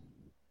God.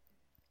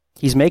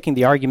 He's making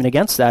the argument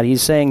against that.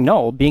 He's saying,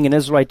 no, being an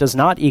Israelite does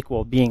not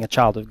equal being a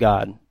child of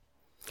God.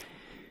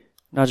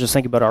 Now just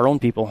think about our own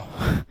people.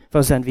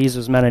 Vi sind wie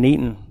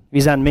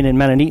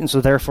Mennoniten, so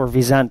therefore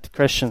vi sind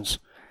Christians.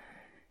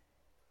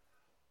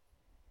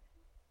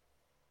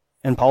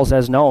 And Paul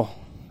says, no,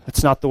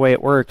 that's not the way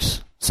it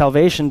works.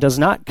 Salvation does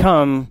not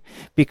come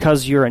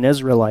because you're an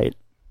Israelite.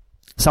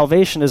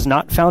 Salvation is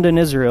not found in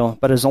Israel,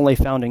 but is only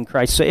found in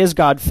Christ. So is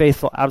God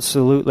faithful?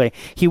 Absolutely.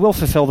 He will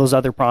fulfill those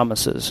other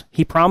promises.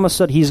 He promised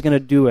that he's going to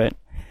do it.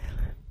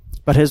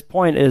 But his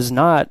point is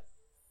not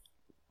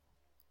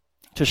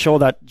to show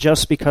that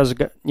just because,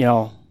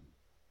 how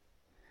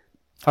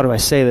do I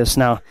say this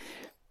now?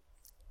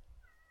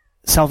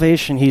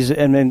 Salvation,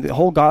 and in the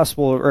whole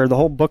gospel, or the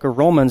whole book of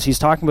Romans, he's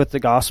talking about the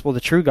gospel, the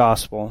true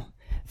gospel.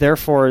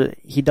 Therefore,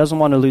 he doesn't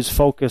want to lose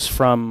focus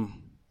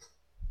from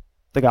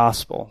the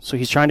gospel. So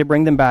he's trying to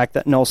bring them back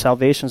that no,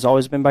 salvation has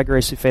always been by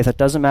grace through faith. It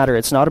doesn't matter.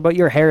 It's not about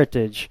your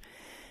heritage.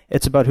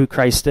 It's about who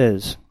Christ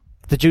is.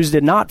 The Jews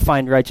did not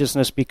find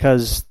righteousness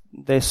because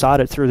they sought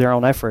it through their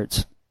own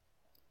efforts.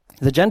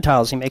 The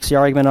Gentiles, he makes the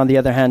argument, on the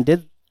other hand,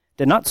 did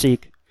not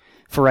seek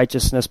for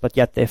righteousness, but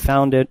yet they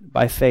found it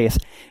by faith.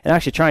 And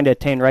actually trying to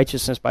attain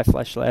righteousness by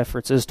fleshly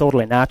efforts is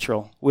totally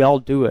natural. We all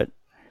do it.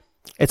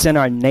 It's in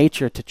our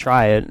nature to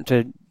try it,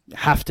 to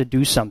have to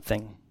do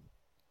something.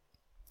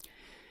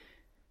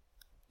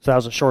 So that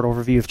was a short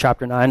overview of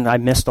chapter 9. I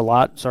missed a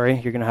lot. Sorry,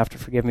 you're going to have to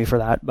forgive me for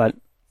that. But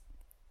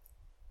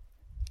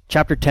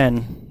chapter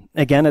 10,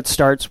 again, it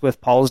starts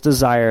with Paul's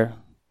desire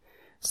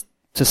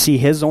to see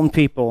his own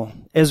people,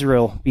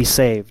 Israel, be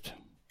saved.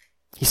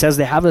 He says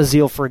they have a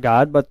zeal for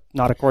God, but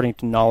not according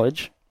to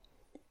knowledge.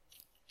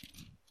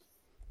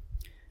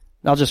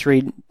 I'll just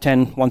read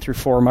 10, 1 through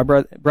 4. My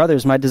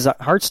brothers, my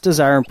heart's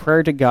desire and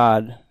prayer to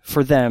God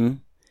for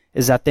them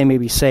is that they may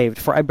be saved.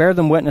 For I bear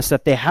them witness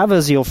that they have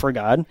a zeal for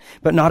God,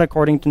 but not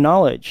according to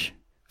knowledge.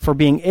 For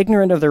being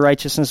ignorant of the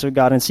righteousness of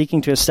God and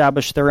seeking to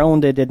establish their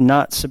own, they did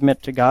not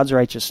submit to God's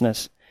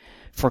righteousness.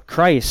 For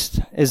Christ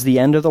is the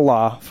end of the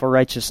law for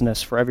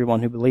righteousness for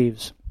everyone who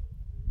believes.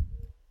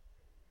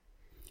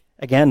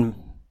 Again,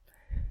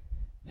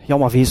 jag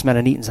må visa med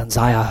en liten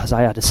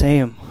Isaiah the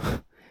same.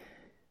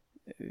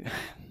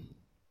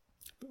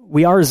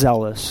 We are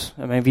zealous.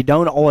 I mean, if you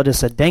don't, all it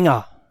is a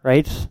dinga,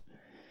 right?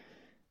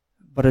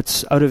 But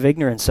it's out of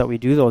ignorance that we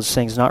do those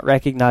things, not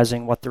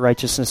recognizing what the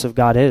righteousness of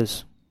God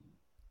is.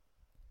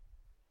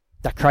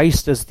 That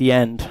Christ is the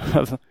end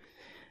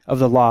of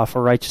the law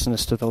for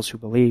righteousness to those who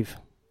believe.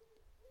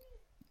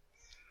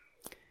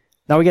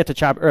 Now we get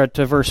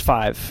to verse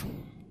 5.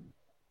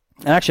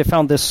 I actually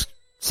found this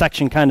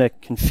section kind of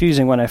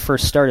confusing when I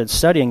first started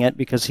studying it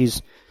because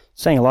he's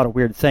saying a lot of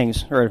weird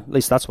things, or at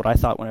least that's what I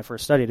thought when I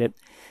first studied it.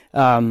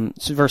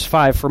 So verse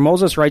 5, for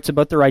Moses writes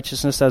about the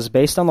righteousness that is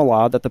based on the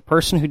law, that the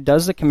person who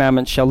does the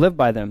commandments shall live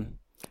by them.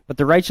 But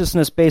the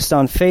righteousness based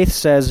on faith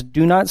says,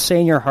 do not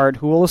say in your heart,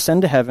 who will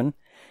ascend to heaven,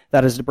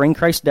 that is to bring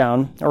Christ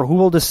down, or who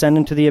will descend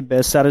into the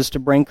abyss, that is to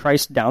bring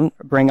Christ down,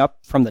 bring up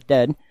from the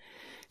dead.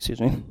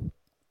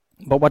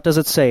 But what does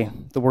it say?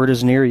 The word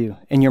is near you,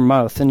 in your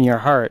mouth, in your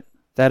heart.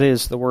 That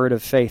is the word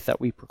of faith that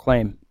we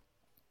proclaim.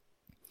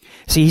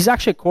 See, he's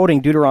actually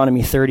quoting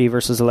Deuteronomy 30,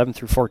 verses 11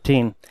 through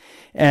 14.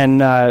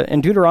 And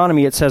in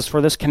Deuteronomy it says,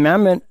 for this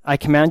commandment I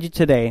command you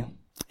today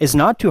is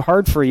not too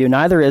hard for you,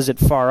 neither is it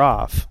far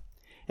off.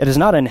 It is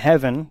not in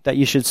heaven that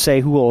you should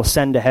say, who will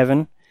ascend to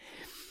heaven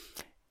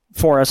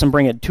for us and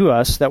bring it to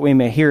us, that we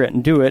may hear it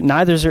and do it.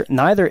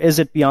 Neither is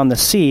it beyond the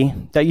sea,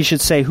 that you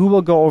should say, who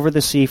will go over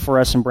the sea for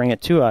us and bring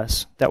it to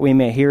us, that we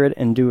may hear it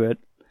and do it.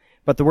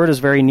 But the word is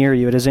very near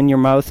you. It is in your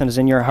mouth and is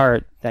in your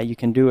heart, that you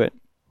can do it.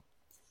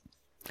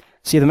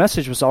 See, the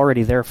message was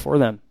already there for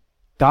them.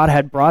 God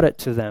had brought it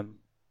to them.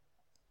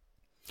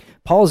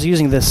 Paul is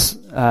using this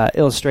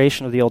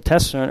illustration of the Old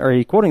Testament, or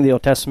he quoting the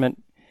Old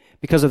Testament,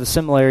 because of the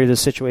similarity of the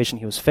situation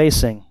he was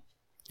facing.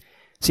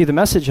 See, the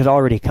message had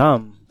already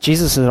come.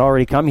 Jesus had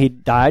already come. He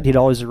died. He'd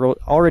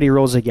already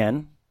rose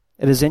again.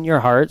 It is in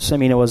your hearts. I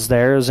mean, it was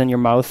there. It was in your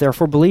mouth.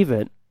 Therefore, believe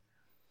it.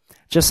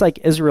 Just like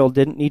Israel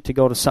didn't need to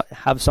go to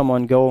have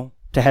someone go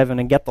to heaven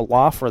and get the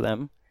law for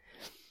them,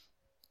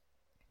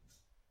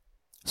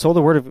 so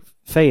the word of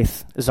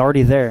faith is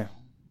already there.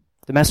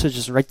 The message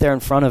is right there in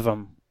front of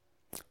them.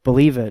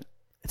 Believe it.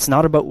 It's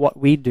not about what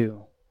we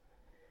do.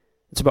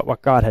 It's about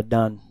what God had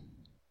done.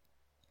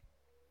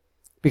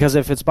 Because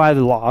if it's by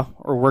the law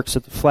or works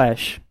of the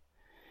flesh,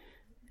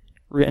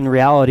 in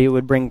reality, it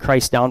would bring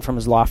Christ down from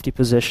his lofty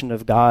position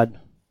of God,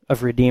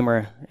 of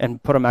Redeemer,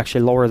 and put him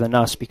actually lower than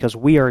us because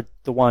we are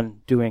the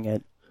one doing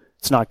it.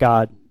 It's not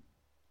God.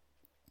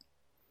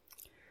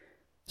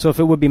 So if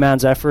it would be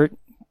man's effort,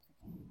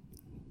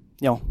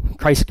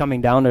 Christ coming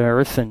down to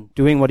earth and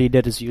doing what he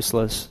did is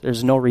useless.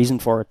 There's no reason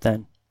for it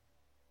then.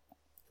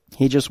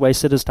 He just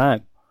wasted his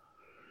time.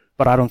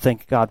 But I don't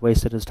think God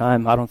wasted his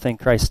time. I don't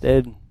think Christ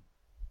did.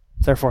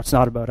 Therefore, it's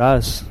not about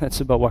us. It's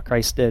about what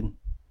Christ did.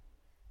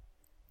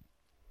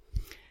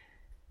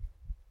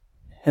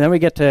 And then we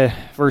get to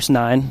verse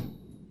 9.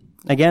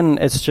 Again,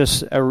 it's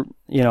just,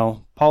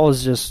 Paul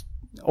is just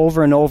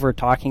over and over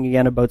talking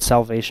again about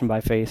salvation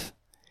by faith,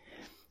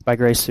 by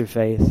grace through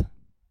faith,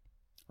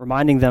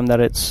 reminding them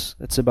that it's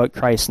about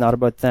Christ, not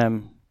about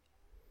them.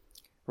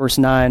 Verse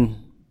 9,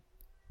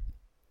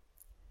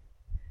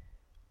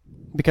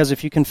 Because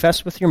if you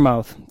confess with your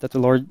mouth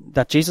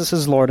that Jesus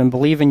is Lord and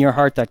believe in your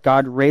heart that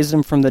God raised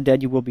him from the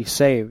dead, you will be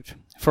saved.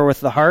 For with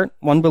the heart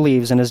one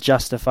believes and is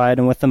justified,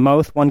 and with the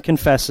mouth one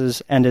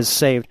confesses and is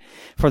saved.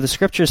 For the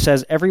Scripture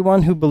says,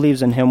 everyone who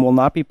believes in him will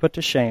not be put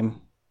to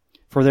shame.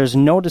 For there is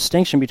no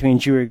distinction between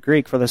Jew or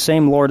Greek, for the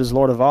same Lord is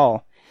Lord of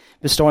all,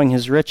 bestowing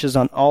his riches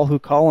on all who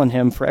call on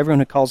him. For everyone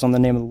who calls on the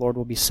name of the Lord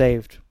will be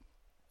saved.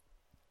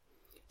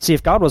 See,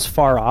 if God was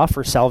far off,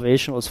 or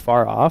salvation was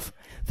far off,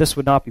 this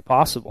would not be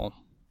possible.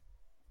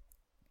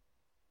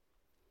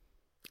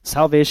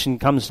 Salvation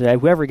comes today.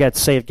 Whoever gets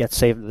saved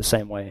the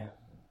same way.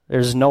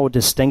 There's no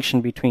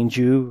distinction between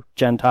Jew,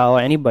 Gentile,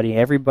 anybody,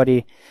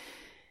 everybody.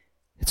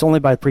 It's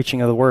only by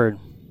preaching of the word.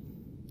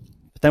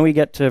 But then we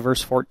get to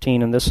verse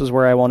 14, and this is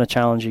where I want to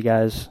challenge you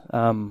guys.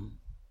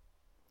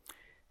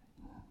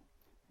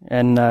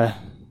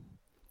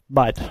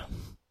 But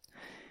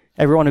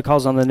everyone who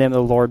calls on the name of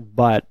the Lord,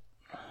 but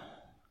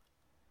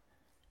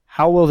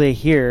how will they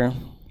hear?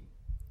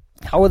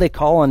 How will they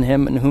call on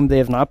him in whom they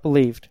have not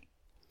believed?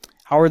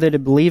 How are they to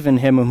believe in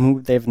him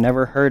whom they've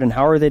never heard? And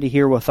how are they to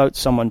hear without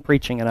someone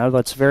preaching? And I know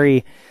that's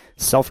very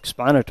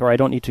self-explanatory. I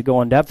don't need to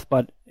go in depth,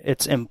 but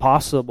it's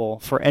impossible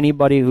for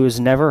anybody who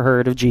has never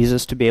heard of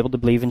Jesus to be able to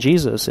believe in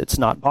Jesus. It's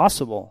not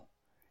possible.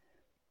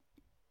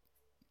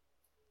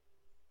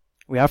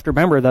 We have to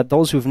remember that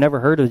those who've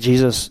never heard of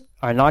Jesus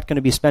are not going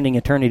to be spending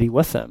eternity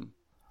with him.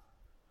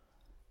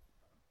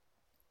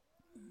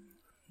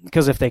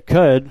 Because if they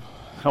could,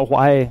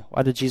 why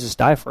did Jesus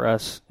die for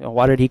us?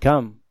 Why did he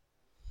come?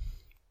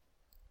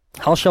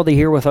 How shall they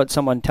hear without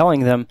someone telling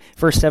them?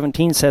 Verse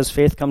 17 says,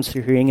 faith comes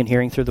through hearing, and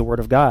hearing through the word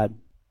of God.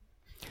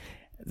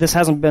 This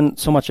hasn't been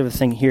so much of a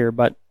thing here,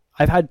 but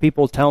I've had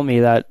people tell me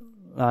that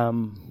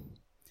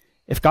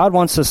if God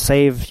wants to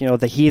save,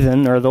 the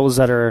heathen or those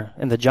that are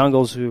in the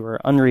jungles who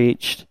are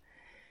unreached,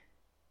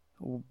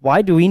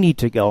 why do we need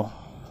to go?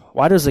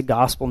 Why does the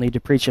gospel need to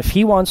preach? If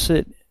he wants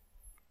to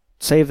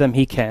save them,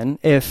 he can.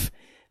 If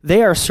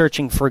they are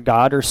searching for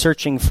God or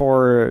searching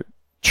for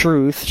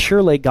truth,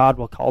 surely God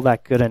will call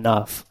that good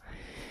enough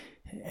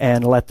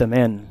and let them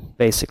in,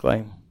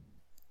 basically.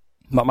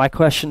 But my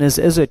question is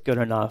it good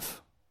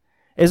enough?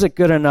 Is it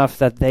good enough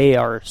that they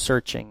are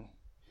searching?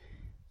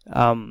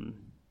 And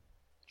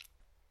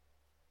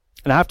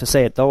I have to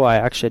say it, though I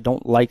actually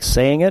don't like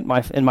saying it.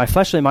 In my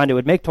fleshly mind, it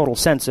would make total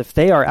sense if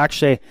they are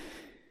actually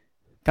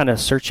kind of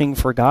searching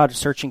for God,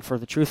 searching for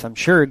the truth. I'm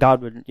sure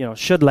God would,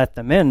 should let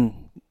them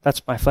in.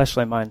 That's my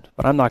fleshly mind.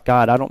 But I'm not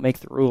God. I don't make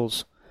the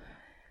rules.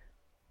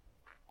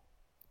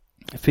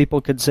 If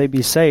people could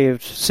be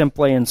saved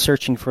simply in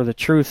searching for the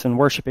truth and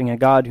worshiping a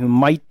God who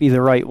might be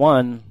the right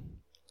one,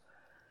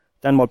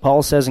 then what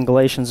Paul says in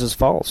Galatians is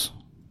false.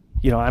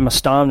 I'm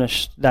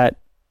astonished that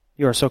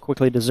you are so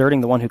quickly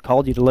deserting the one who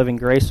called you to living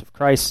grace of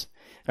Christ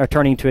and are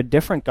turning to a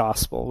different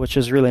gospel, which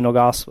is really no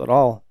gospel at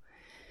all.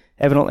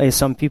 Evidently,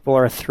 some people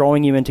are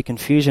throwing you into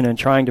confusion and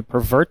trying to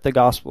pervert the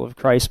gospel of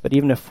Christ, but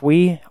even if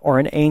we or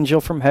an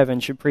angel from heaven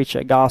should preach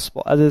a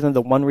gospel other than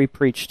the one we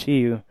preach to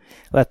you,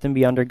 let them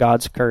be under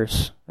God's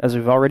curse. As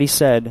we've already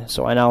said,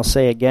 so I now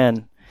say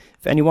again,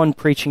 if anyone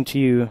preaching to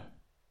you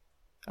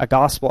a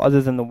gospel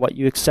other than what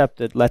you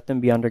accepted, let them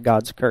be under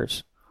God's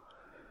curse.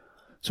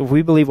 So if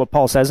we believe what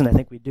Paul says, and I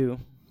think we do,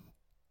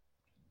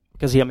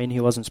 because he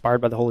was inspired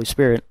by the Holy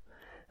Spirit,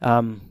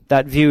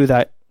 that view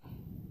that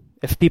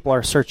if people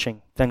are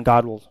searching, then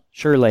God will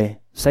surely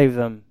save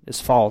them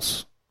is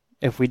false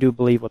if we do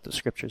believe what the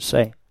Scriptures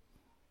say.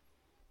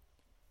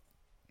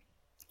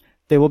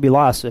 They will be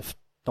lost if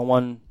no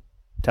one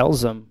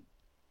tells them.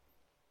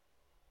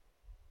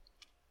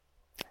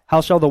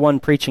 How shall the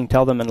one preaching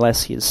tell them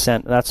unless he is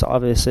sent? That's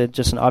obviously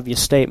just an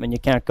obvious statement. You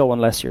can't go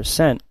unless you're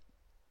sent.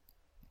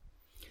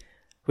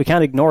 We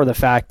can't ignore the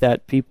fact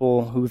that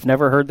people who've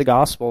never heard the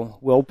gospel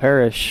will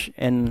perish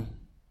in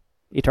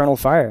eternal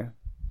fire.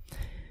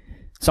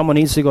 Someone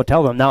needs to go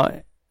tell them.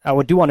 Now,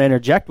 I do want to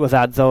interject with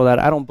that, though, that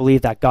I don't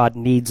believe that God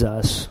needs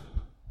us.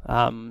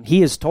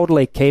 He is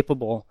totally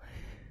capable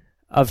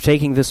of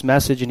taking this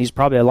message, and he's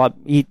probably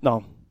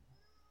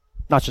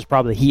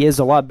he is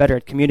a lot better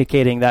at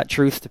communicating that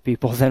truth to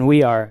people than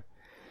we are,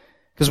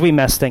 because we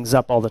mess things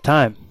up all the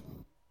time.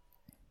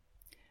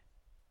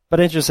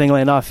 But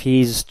interestingly enough,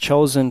 he's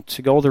chosen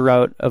to go the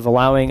route of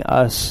allowing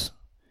us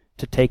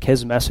to take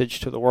his message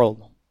to the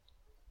world.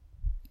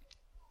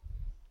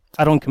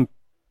 I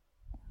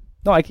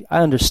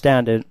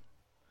understand it.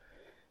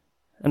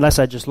 Unless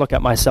I just look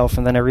at myself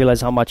and then I realize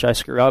how much I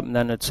screw up, and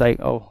then it's like,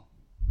 oh,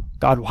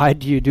 God, why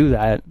do you do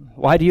that?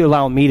 Why do you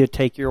allow me to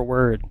take your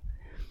word?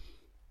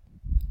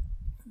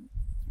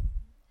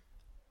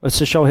 It's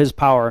to show his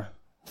power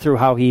through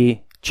how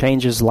he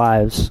changes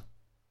lives.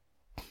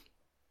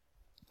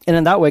 And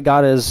in that way,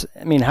 God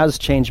has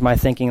changed my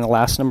thinking in the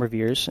last number of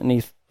years,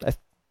 and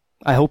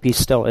I hope he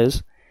still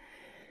is.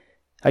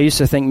 I used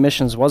to think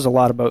missions was a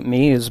lot about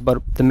me, is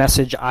about the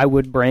message I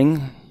would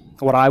bring,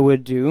 what I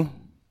would do.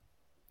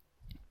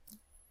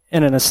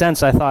 And in a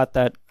sense, I thought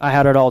that I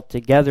had it all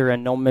together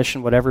and no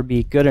mission would ever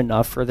be good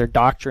enough or their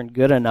doctrine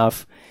good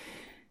enough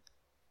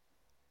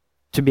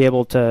to be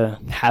able to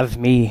have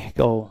me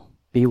go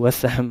be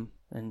with them.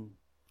 And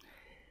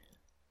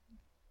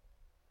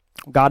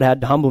God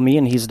had to humble me,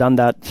 and he's done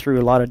that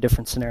through a lot of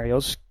different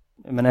scenarios.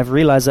 I mean, I've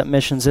realized that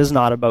missions is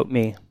not about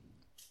me.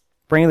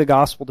 Bringing the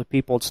gospel to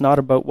people, it's not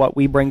about what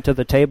we bring to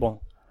the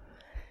table.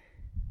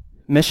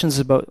 Missions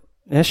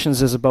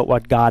is about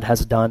what God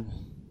has done.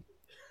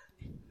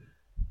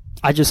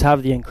 I just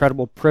have the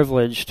incredible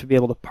privilege to be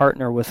able to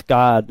partner with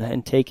God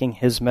in taking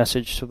his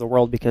message to the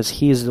world, because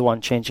he is the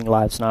one changing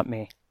lives, not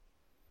me.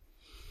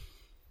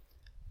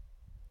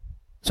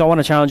 So I want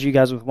to challenge you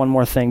guys with one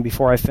more thing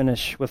before I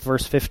finish with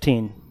verse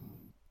 15.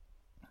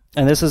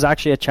 And this is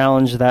actually a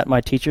challenge that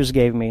my teachers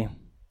gave me.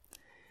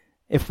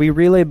 If we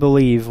really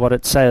believe what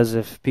it says,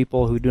 if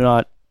people who do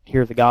not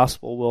hear the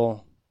gospel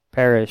will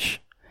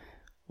perish,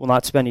 will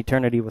not spend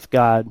eternity with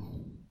God,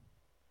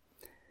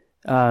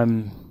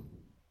 the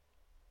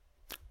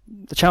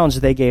challenge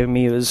they gave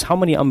me was, how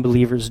many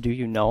unbelievers do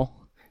you know?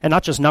 And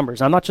not just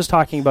numbers. I'm not just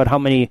talking about how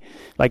many,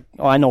 like,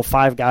 oh, I know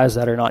 5 guys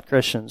that are not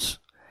Christians.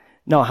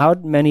 No, how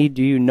many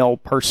do you know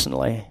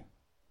personally?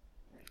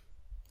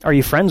 Are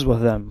you friends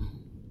with them?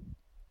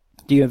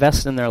 Do you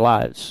invest in their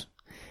lives?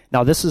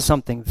 Now, this is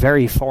something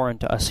very foreign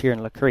to us here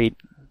in La Crete,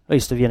 at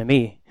least to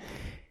Vietnamese.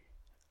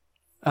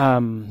 I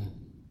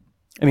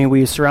mean,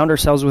 we surround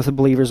ourselves with the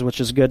believers, which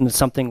is good, and it's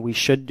something we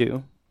should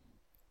do.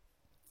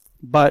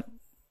 But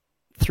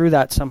through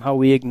that, somehow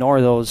we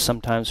ignore those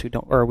sometimes who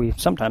don't, or we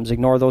sometimes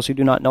ignore those who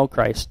do not know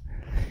Christ.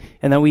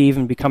 And then we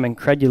even become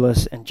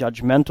incredulous and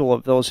judgmental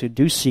of those who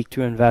do seek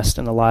to invest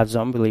in the lives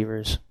of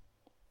unbelievers.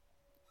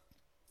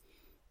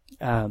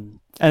 And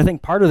I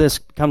think part of this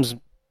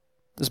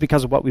is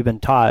because of what we've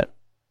been taught,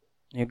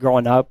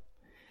 growing up.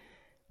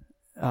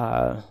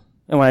 And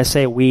when I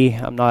say we,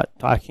 I'm not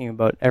talking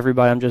about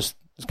everybody. I'm just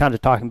kind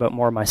of talking about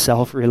more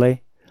myself,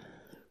 really.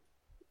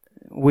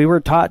 We were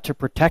taught to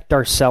protect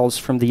ourselves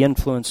from the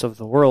influence of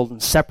the world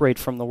and separate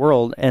from the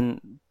world,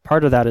 and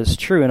part of that is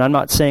true. And I'm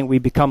not saying we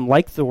become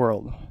like the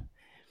world,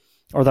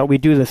 or that we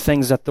do the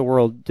things that the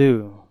world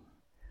do,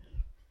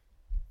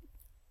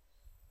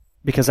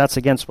 because that's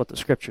against what the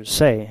scriptures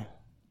say.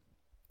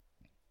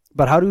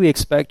 But how do we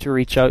expect to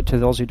reach out to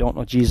those who don't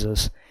know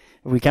Jesus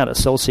if we can't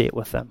associate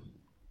with them?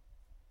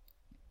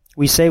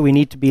 We say we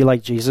need to be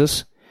like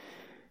Jesus,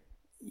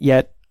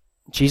 yet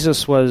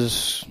Jesus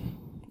was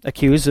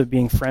accused of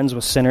being friends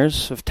with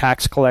sinners, of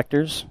tax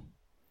collectors,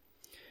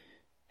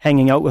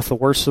 hanging out with the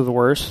worst of the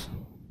worst.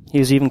 He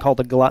was even called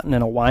a glutton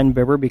and a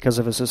wine-bibber because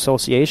of his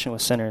association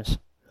with sinners.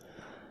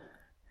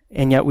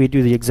 And yet we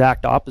do the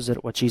exact opposite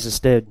of what Jesus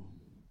did.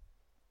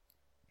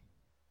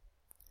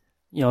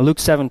 You know, Luke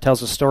 7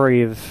 tells a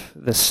story of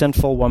this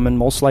sinful woman,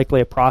 most likely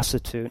a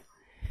prostitute,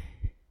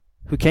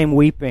 who came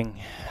weeping.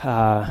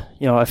 A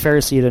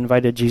Pharisee had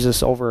invited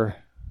Jesus over,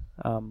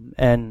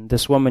 and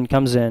this woman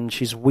comes in,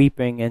 she's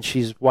weeping, and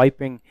she's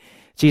wiping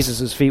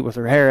Jesus' feet with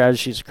her hair as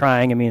she's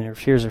crying. I mean, her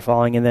tears are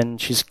falling, and then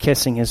she's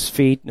kissing his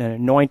feet and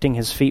anointing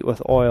his feet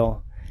with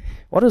oil.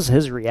 What is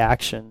his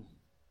reaction?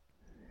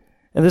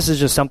 And this is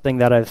just something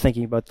that I've been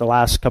thinking about the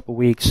last couple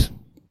weeks.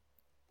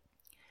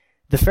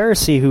 The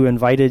Pharisee who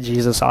invited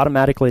Jesus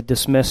automatically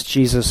dismissed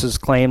Jesus'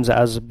 claims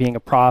as being a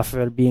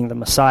prophet, being the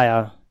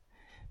Messiah.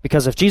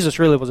 Because if Jesus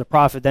really was a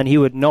prophet, then he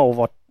would know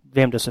what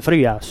vem dessa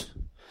frias.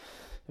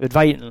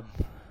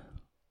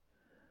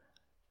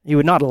 He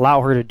would not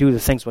allow her to do the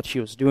things what she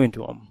was doing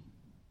to him.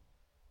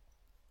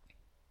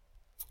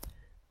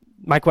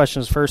 My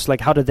question is first,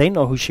 how did they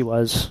know who she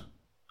was?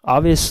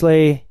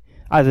 Obviously,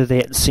 either they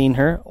had seen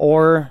her,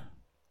 or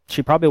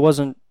she probably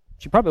was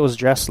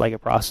dressed like a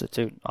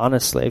prostitute.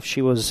 Honestly,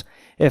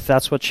 if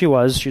that's what she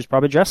was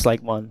probably dressed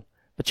like one.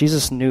 But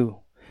Jesus knew.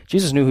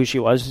 Jesus knew who she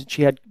was.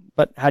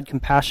 But had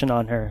compassion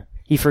on her.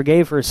 He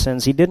forgave her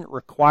sins. He didn't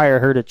require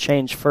her to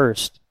change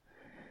first.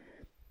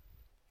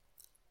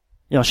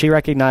 She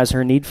recognized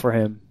her need for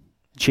him.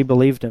 She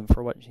believed him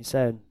for what he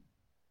said.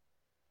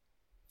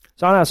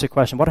 So I want to ask a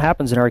question. What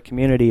happens in our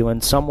community when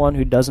someone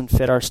who doesn't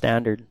fit our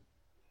standard,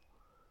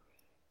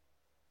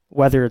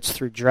 whether it's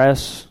through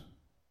dress,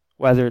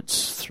 whether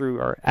it's through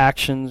our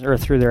actions or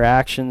through their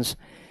actions,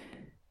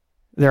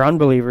 they're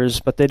unbelievers,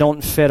 but they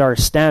don't fit our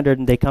standard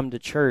and they come to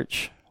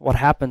church, what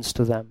happens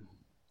to them?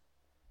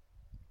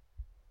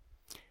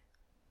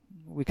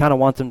 We kind of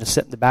want them to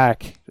sit in the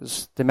back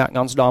because they maak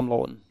ons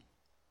domloten.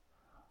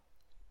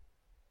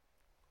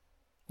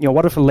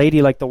 What if a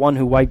lady like the one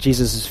who wiped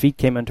Jesus' feet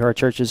came into our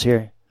churches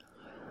here?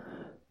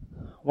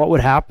 What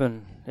would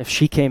happen if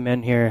she came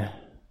in here?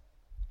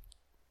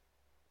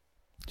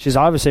 She's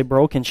obviously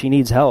broken. She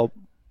needs help.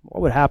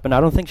 What would happen? I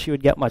don't think she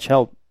would get much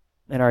help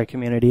in our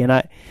community. And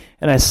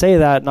I say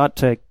that not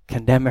to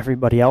condemn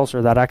everybody else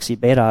or that actually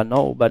beta,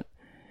 no, but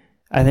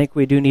I think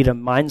we do need a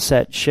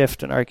mindset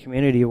shift in our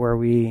community where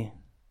we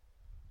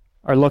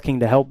are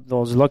looking to help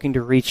those, looking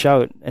to reach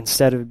out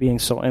instead of being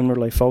so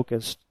inwardly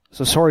focused.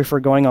 So sorry for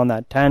going on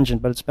that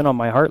tangent, but it's been on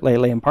my heart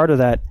lately. And part of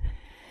that,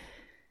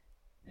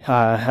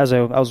 as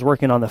I was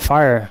working on the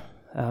fire,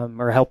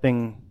 or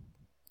helping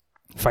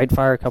fight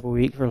fire for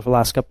the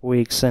last couple of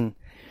weeks, and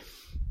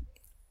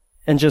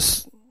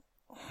just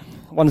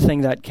one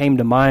thing that came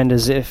to mind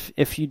is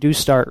if you do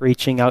start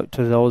reaching out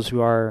to those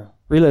who are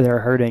really they're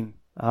hurting,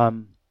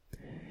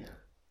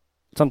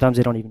 sometimes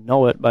they don't even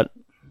know it, but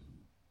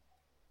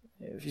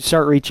if you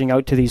start reaching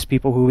out to these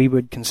people who we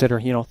would consider,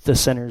 the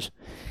sinners,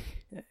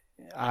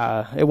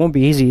 it won't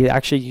be easy.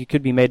 Actually, you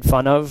could be made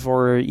fun of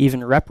or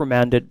even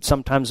reprimanded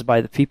sometimes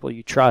by the people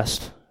you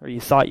trust or you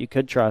thought you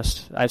could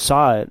trust. I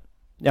saw it.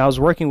 I was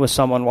working with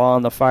someone while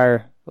on the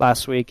fire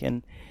last week,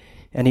 and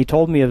he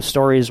told me of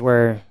stories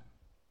where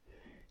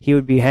he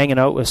would be hanging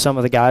out with some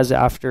of the guys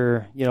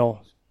after,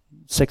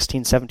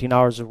 16, 17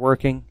 hours of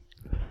working.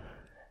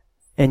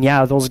 And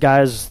yeah, those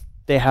guys,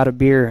 they had a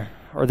beer,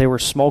 or they were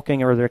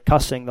smoking, or they're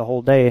cussing the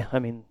whole day. I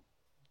mean,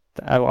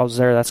 I was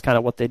there, that's kind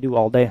of what they do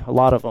all day, a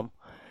lot of them.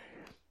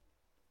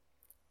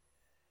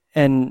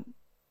 And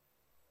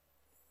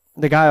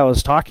the guy I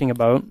was talking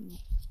about,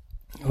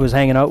 who was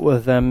hanging out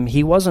with them,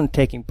 he wasn't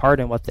taking part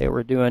in what they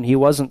were doing. He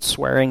wasn't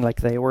swearing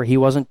like they were. He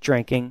wasn't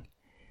drinking.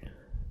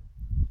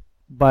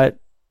 But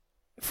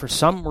for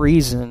some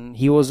reason,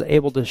 he was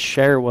able to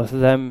share with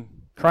them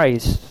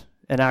Christ,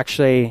 and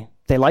actually,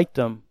 they liked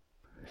him.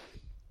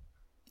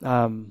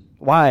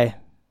 Why?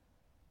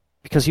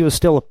 Because they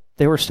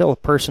were still a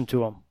person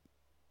to him.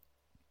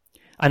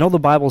 I know the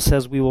Bible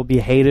says we will be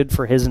hated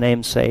for his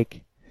name's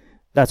sake.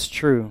 That's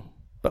true.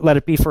 But let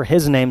it be for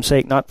his name's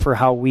sake, not for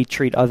how we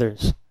treat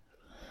others.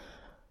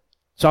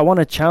 So I want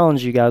to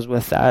challenge you guys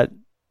with that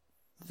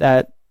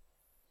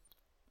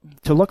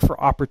to look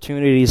for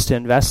opportunities to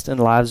invest in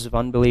the lives of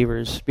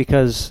unbelievers,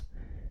 because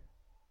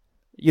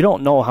you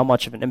don't know how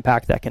much of an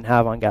impact that can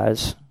have on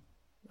guys.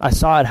 I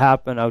saw it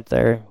happen out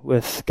there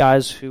with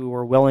guys who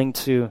were willing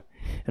to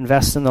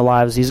invest in the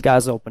lives. These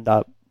guys opened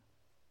up.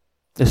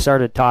 They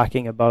started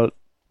talking about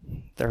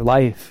their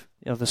life,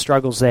 the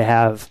struggles they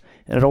have,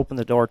 and it opened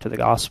the door to the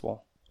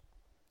gospel.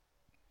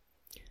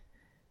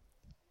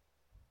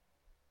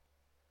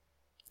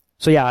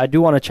 So yeah, I do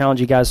want to challenge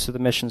you guys to the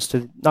missions,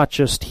 to not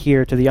just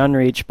here to the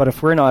unreached, but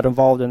if we're not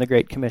involved in the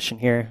Great Commission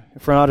here,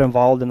 if we're not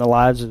involved in the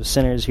lives of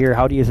sinners here,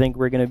 how do you think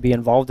we're going to be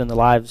involved in the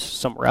lives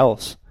somewhere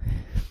else?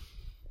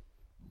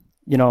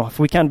 If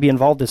we can't be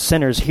involved as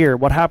sinners here,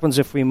 what happens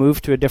if we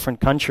move to a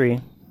different country,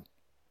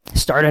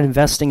 start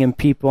investing in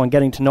people and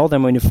getting to know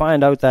them, when you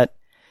find out that,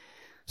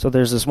 so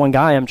there's this one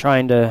guy I'm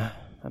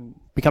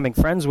becoming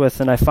friends with,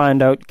 and I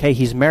find out, okay,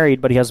 he's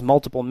married, but he has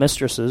multiple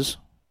mistresses,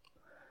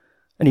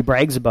 and he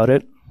brags about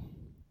it,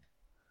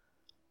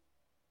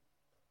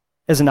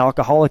 is an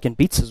alcoholic and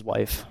beats his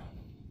wife.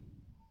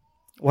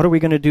 What are we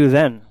going to do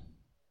then?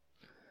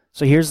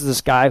 So here's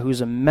this guy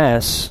who's a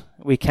mess.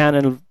 We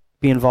can't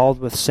be involved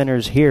with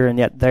sinners here, and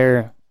yet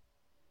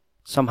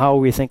somehow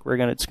we think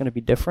it's going to be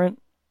different.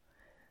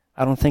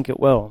 I don't think it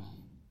will.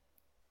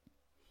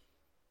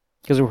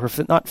 Because if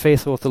we're not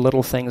faithful with the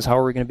little things, how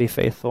are we going to be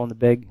faithful in the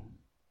big?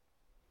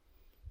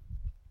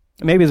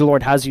 Maybe the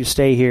Lord has you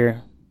stay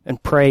here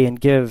and pray and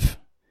give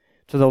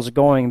to those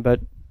going,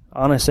 but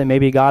honestly,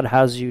 maybe God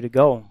has you to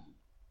go.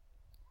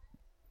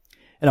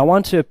 And I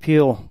want to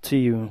appeal to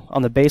you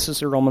on the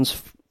basis of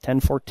Romans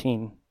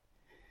 10:14.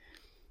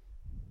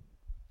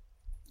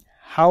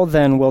 How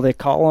then will they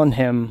call on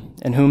him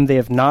in whom they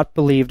have not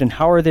believed? And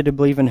how are they to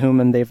believe in whom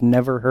and they've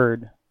never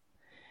heard?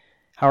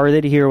 How are they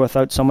to hear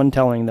without someone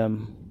telling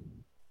them?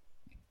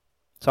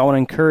 So I want to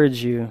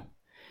encourage you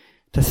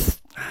to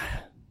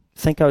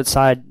think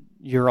outside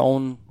your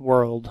own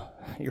world,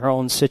 your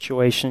own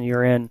situation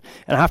you're in.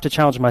 And I have to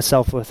challenge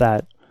myself with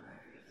that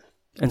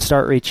and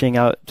start reaching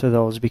out to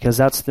those, because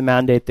that's the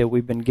mandate that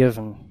we've been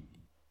given,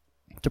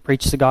 to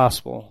preach the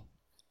gospel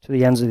to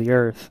the ends of the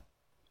earth.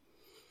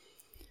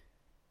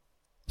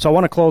 So I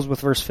want to close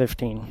with verse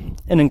 15,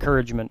 an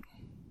encouragement.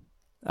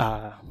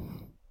 And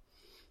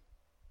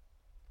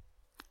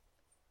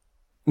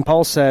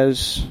Paul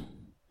says,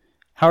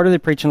 how do they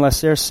preach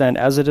unless they're sent?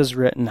 As it is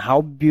written,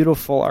 how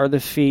beautiful are the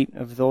feet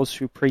of those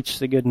who preach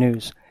the good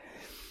news.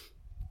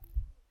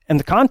 In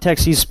the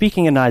context, he's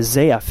speaking in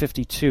Isaiah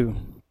 52.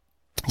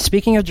 He's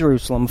speaking of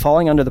Jerusalem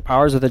falling under the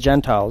powers of the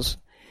Gentiles.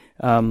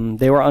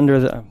 They were under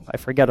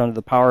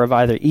the power of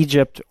either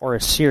Egypt or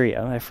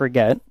Assyria, I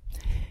forget.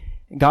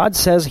 God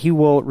says he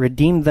will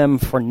redeem them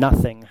for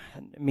nothing,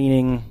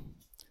 meaning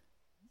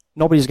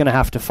nobody's going to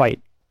have to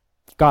fight.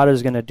 God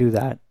is going to do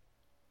that.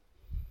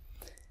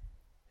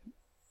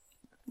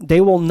 They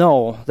will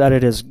know that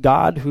it is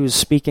God who's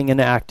speaking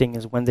and acting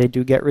is when they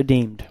do get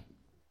redeemed.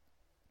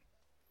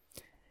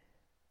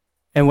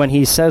 And when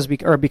he says,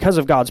 because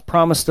of God's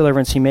promised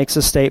deliverance, he makes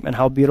a statement,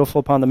 how beautiful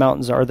upon the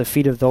mountains are the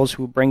feet of those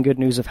who bring good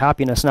news of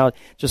happiness. Now,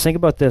 just think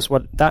about this,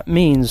 what that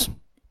means.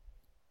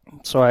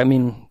 So,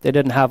 they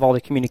didn't have all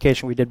the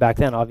communication we did back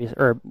then,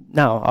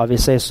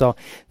 obviously. So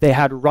they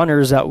had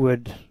runners that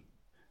would,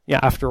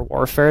 after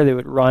warfare, they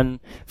would run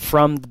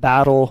from the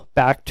battle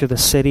back to the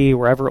city,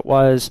 wherever it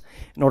was,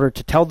 in order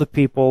to tell the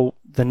people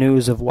the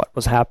news of what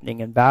was happening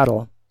in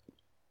battle.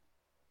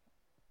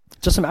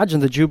 Just imagine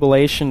the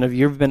jubilation of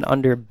you've been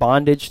under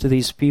bondage to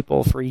these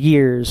people for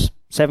years,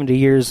 70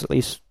 years at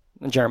least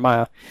in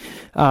Jeremiah,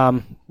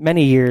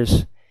 many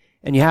years,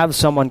 and you have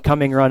someone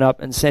coming run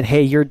up and said,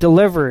 hey, you're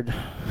delivered.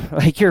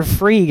 Like, you're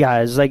free,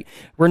 guys. Like,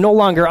 we're no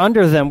longer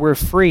under them. We're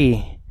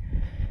free.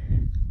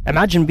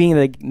 Imagine being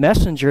the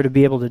messenger to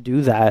be able to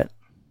do that.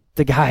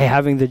 The guy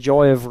having the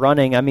joy of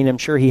running. I mean, I'm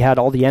sure he had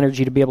all the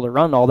energy to be able to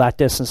run all that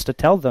distance to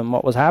tell them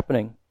what was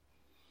happening.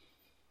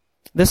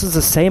 This is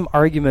the same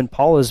argument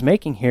Paul is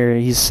making here.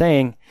 He's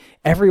saying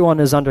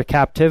everyone is under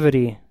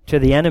captivity to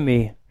the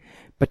enemy,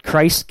 but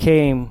Christ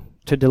came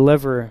to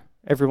deliver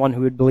everyone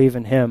who would believe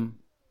in him.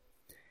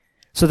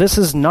 So this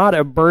is not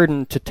a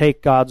burden to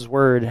take God's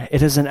word.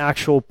 It is an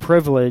actual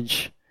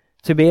privilege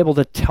to be able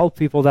to tell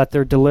people that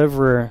their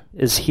deliverer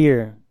is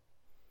here.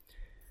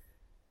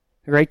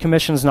 The Great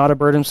Commission is not a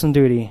burdensome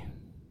duty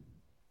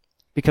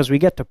because we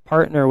get to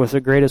partner with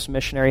the greatest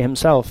missionary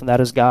himself, and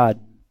that is God.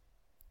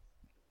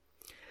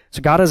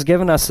 So God has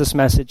given us this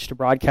message to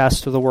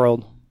broadcast to the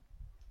world.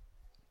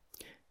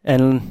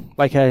 And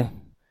like I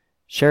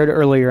shared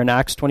earlier in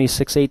Acts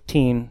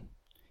 26:18,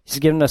 he's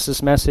given us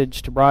this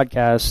message to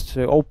broadcast,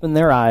 to open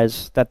their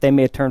eyes that they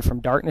may turn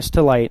from darkness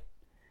to light,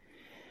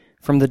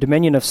 from the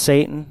dominion of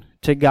Satan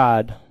to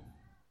God,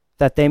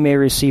 that they may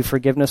receive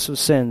forgiveness of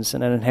sins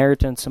and an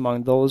inheritance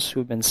among those who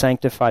have been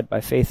sanctified by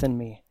faith in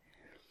me.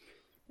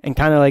 And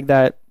kind of like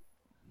that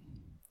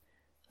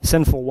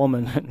sinful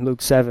woman in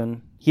Luke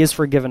 7, he has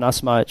forgiven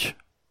us much.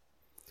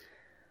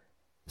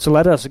 So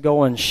let us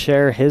go and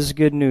share his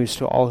good news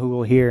to all who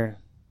will hear.